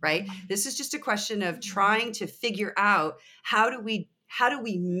numbers, right? This is just a question of trying to figure out how do we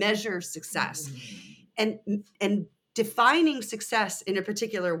measure success, and defining success in a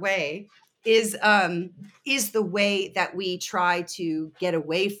particular way is the way that we try to get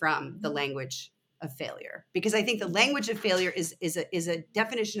away from the language of failure, because I think the language of failure is a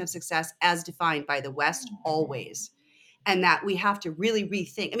definition of success as defined by the West always, and that we have to really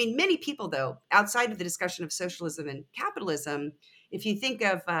rethink. I mean, many people, though, outside of the discussion of socialism and capitalism, if you think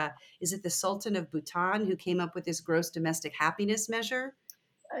of is it the Sultan of Bhutan who came up with this gross domestic happiness measure?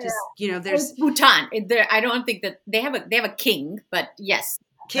 Just there's Bhutan. I don't think that they have a king, but yes.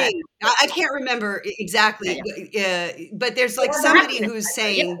 King. I can't remember exactly, but there's like somebody who's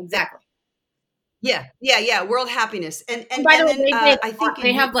saying exactly. Yeah, world happiness, and by the way, I think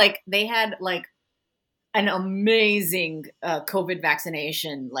they had an amazing COVID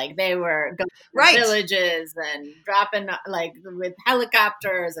vaccination. Like they were going to villages and dropping with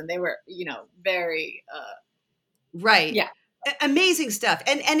helicopters, and they were very right. Yeah. Amazing stuff,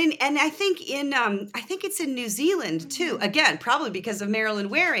 and I think it's in New Zealand too. Again, probably because of Marilyn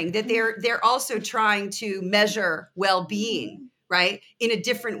Waring, that they're also trying to measure well-being, right, in a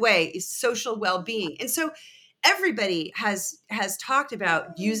different way, is social well-being. And so everybody has talked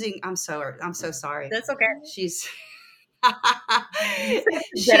about using. I'm so sorry. That's okay. She's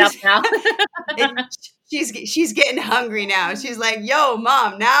get up now. She's getting hungry now. She's like, "Yo,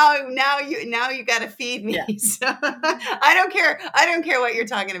 mom, now you got to feed me." Yeah. So I don't care what you're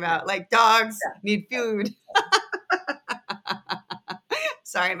talking about. Like dogs need food.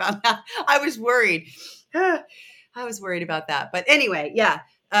 Sorry about that. I was worried. About that. But anyway, yeah.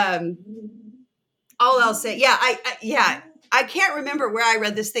 All I'll say, I can't remember where I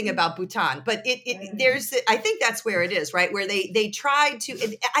read this thing about Bhutan, but I think that's where it is, right? Where they tried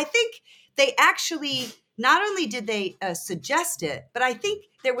to, I think they actually, not only did they suggest it, but I think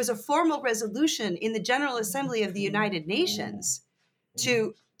there was a formal resolution in the General Assembly of the United Nations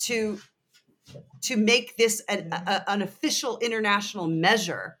to make this an official international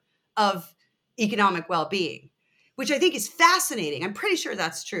measure of economic well-being, which I think is fascinating. I'm pretty sure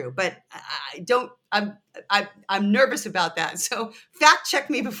that's true, but I'm nervous about that. So fact check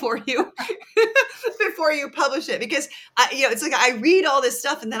me before you publish it, because it's like I read all this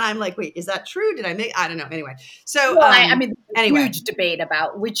stuff and then I'm like, wait, is that true? I don't know. Anyway, so huge debate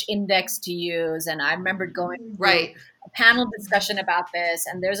about which index to use, and I remember going through a panel discussion about this,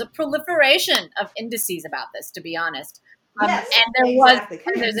 and there's a proliferation of indices about this, to be honest. Yes, and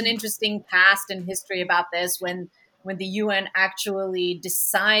there's an interesting past in history about this when the UN actually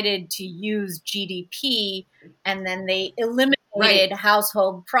decided to use GDP, and then they eliminated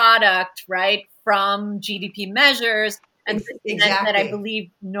household product, right, from GDP measures. And that I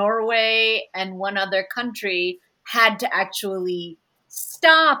believe Norway and one other country had to actually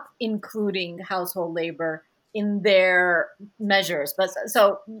stop including household labor in their measures. But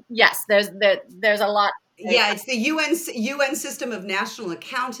so yes, there's a lot. Yeah, it's the UN system of national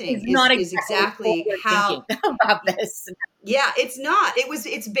accounting is exactly how about this. Yeah, it's not.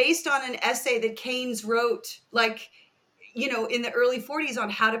 It's based on an essay that Keynes wrote, in the early 40s on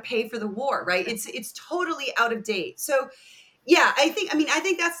how to pay for the war, right? It's totally out of date. So, yeah, I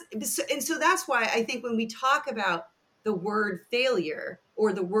think that's, and so that's why I think when we talk about the word failure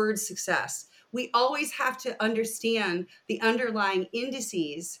or the word success. We always have to understand the underlying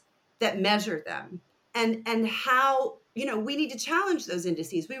indices that measure them, and how, we need to challenge those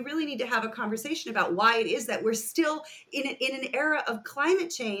indices. We really need to have a conversation about why it is that we're still in an era of climate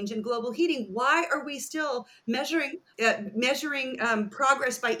change and global heating. Why are we still measuring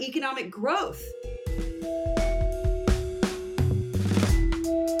progress by economic growth?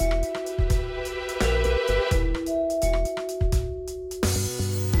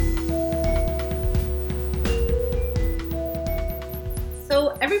 So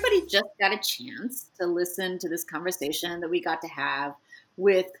everybody just got a chance to listen to this conversation that we got to have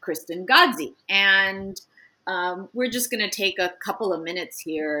with Kristen Godsey. And we're just going to take a couple of minutes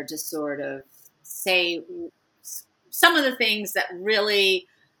here to sort of say some of the things that really,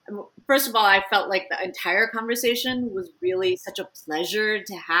 first of all, I felt like the entire conversation was really such a pleasure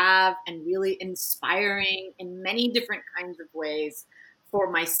to have and really inspiring in many different kinds of ways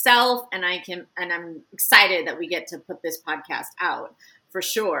for myself. And I'm excited that we get to put this podcast out, for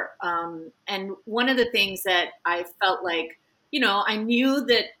sure. And one of the things that I felt like, I knew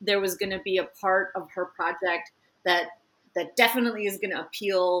that there was going to be a part of her project that definitely is going to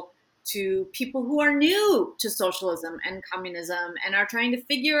appeal to people who are new to socialism and communism and are trying to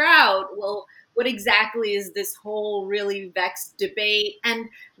figure out, well, what exactly is this whole really vexed debate, and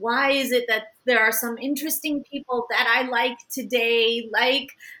why is it that there are some interesting people that I like today, like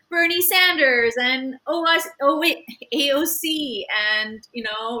Bernie Sanders and AOC and,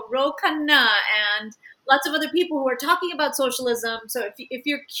 Ro Khanna and lots of other people who are talking about socialism. So if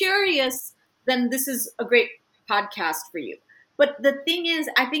you're curious, then this is a great podcast for you. But the thing is,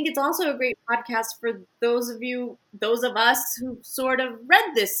 I think it's also a great podcast for those of us who sort of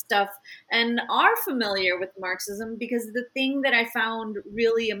read this stuff and are familiar with Marxism, because the thing that I found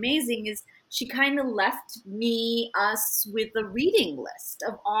really amazing is she kind of left us with a reading list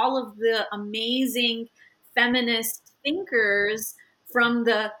of all of the amazing feminist thinkers from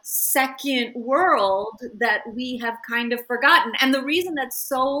the second world that we have kind of forgotten. And the reason that's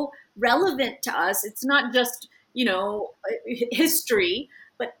so relevant to us, it's not just history,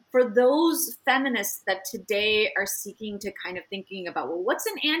 but for those feminists that today are seeking to kind of thinking about, well, what's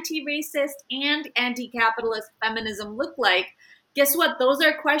an anti-racist and anti-capitalist feminism look like? Guess what? Those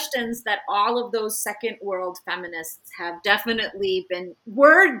are questions that all of those second world feminists have definitely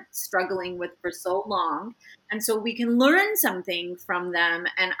were struggling with for so long. And so we can learn something from them.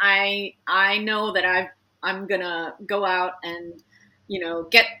 And I know that I'm going to go out and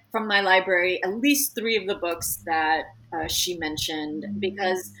get from my library at least 3 of the books that she mentioned,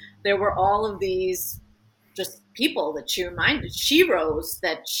 because there were all of these just people that she reminded, sheroes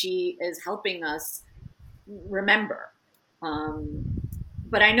that she is helping us remember.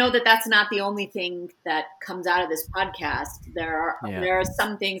 But I know that that's not the only thing that comes out of this podcast. There are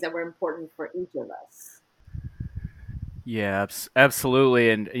some things that were important for each of us. Yeah,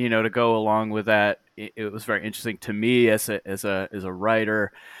 absolutely. And, to go along with that, it was very interesting to me as a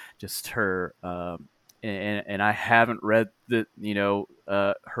writer, just her, and I haven't read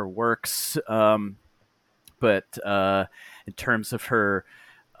her works, but in terms of her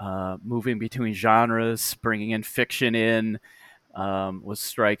moving between genres, bringing in fiction was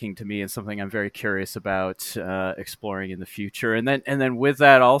striking to me, and something I'm very curious about exploring in the future. And then with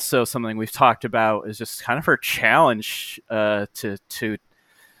that, also something we've talked about is just kind of her challenge to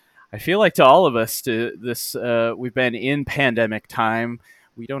I feel like to all of us, to this we've been in pandemic time.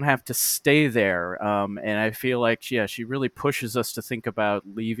 We don't have to stay there, and I feel like she really pushes us to think about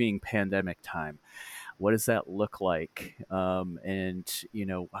leaving pandemic time. What does that look like? And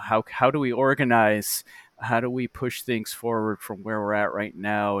how do we organize? How do we push things forward from where we're at right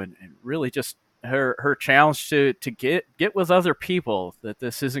now? And really just her challenge to get with other people, that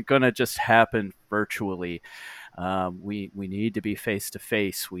this isn't going to just happen virtually. We need to be face to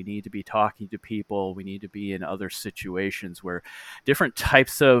face. We need to be talking to people. We need to be in other situations where different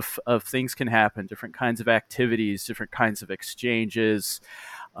types of things can happen, different kinds of activities, different kinds of exchanges,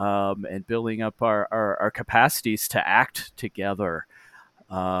 and building up our capacities to act together.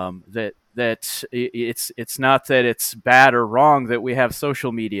 That it's not that it's bad or wrong that we have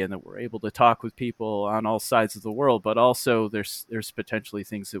social media and that we're able to talk with people on all sides of the world, but also there's potentially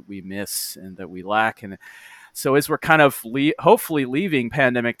things that we miss and that we lack. And so as we're kind of hopefully leaving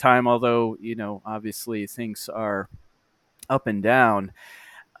pandemic time, although obviously things are up and down,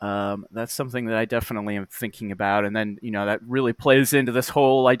 that's something that I definitely am thinking about. And then, that really plays into this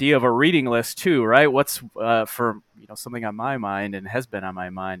whole idea of a reading list too, right? What's for something on my mind and has been on my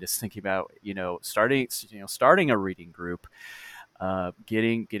mind is thinking about, starting a reading group,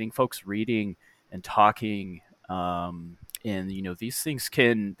 getting folks reading and talking And these things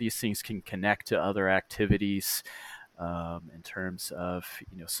can connect to other activities in terms of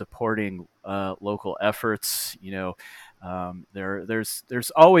supporting local efforts.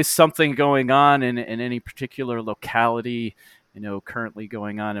 There's always something going on in any particular locality. Currently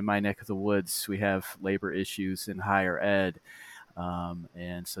going on in my neck of the woods, we have labor issues in higher ed.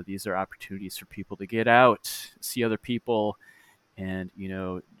 And so these are opportunities for people to get out, see other people, and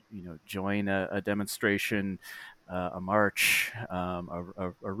join a demonstration, a march,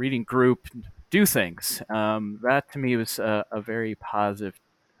 a reading group, do things. That to me was a very positive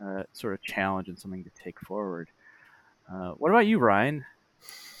sort of challenge and something to take forward. What about you, Ryan?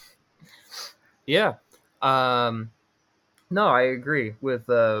 Yeah. No, I agree with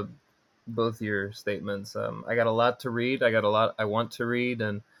both your statements. I got a lot to read. I got a lot I want to read,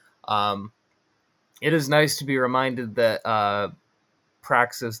 and it is nice to be reminded that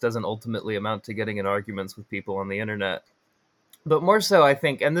praxis doesn't ultimately amount to getting in arguments with people on the internet. But more so, I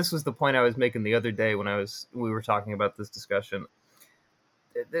think, and this was the point I was making the other day when we were talking about this discussion.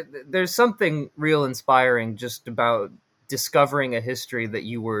 There's something real inspiring just about discovering a history that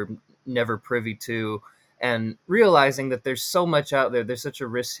you were never privy to, and realizing that there's so much out there. There's such a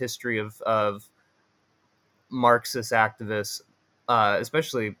rich history of Marxist activists,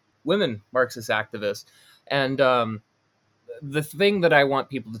 especially women Marxist activists. And the thing that I want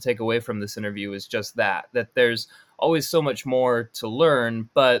people to take away from this interview is just that there's always so much more to learn,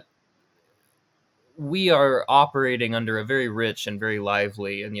 but we are operating under a very rich and very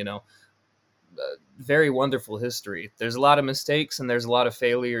lively and, very wonderful history. There's a lot of mistakes and there's a lot of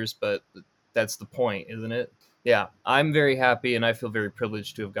failures, but that's the point, isn't it? Yeah, I'm very happy and I feel very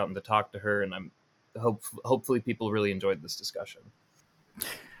privileged to have gotten to talk to her, and hopefully people really enjoyed this discussion.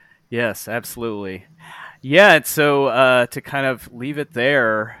 Yes, absolutely. Yeah, and so to kind of leave it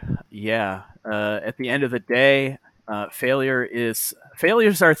there, at the end of the day, failures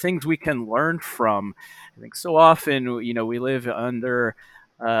are things we can learn from. I think so often, we live under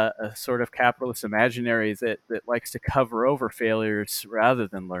a sort of capitalist imaginary that likes to cover over failures rather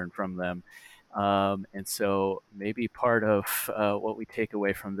than learn from them. And so maybe part of what we take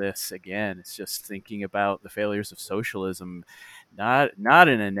away from this, again, is just thinking about the failures of socialism, not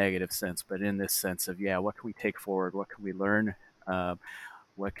in a negative sense, but in this sense of, what can we take forward? What can we learn?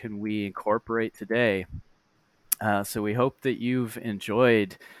 What can we incorporate today? So we hope that you've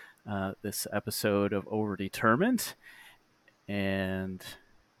enjoyed this episode of Overdetermined. And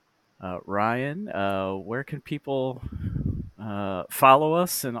Ryan, where can people follow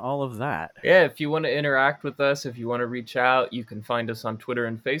us and all of that? Yeah, if you want to interact with us, if you want to reach out, you can find us on Twitter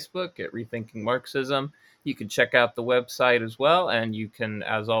and Facebook at Rethinking Marxism. You can check out the website as well, and you can,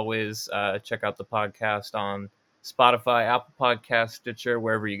 as always, check out the podcast on Spotify, Apple Podcasts, Stitcher,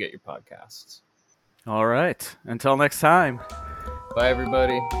 wherever you get your podcasts. All right. Until next time. Bye,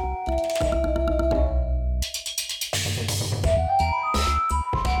 everybody.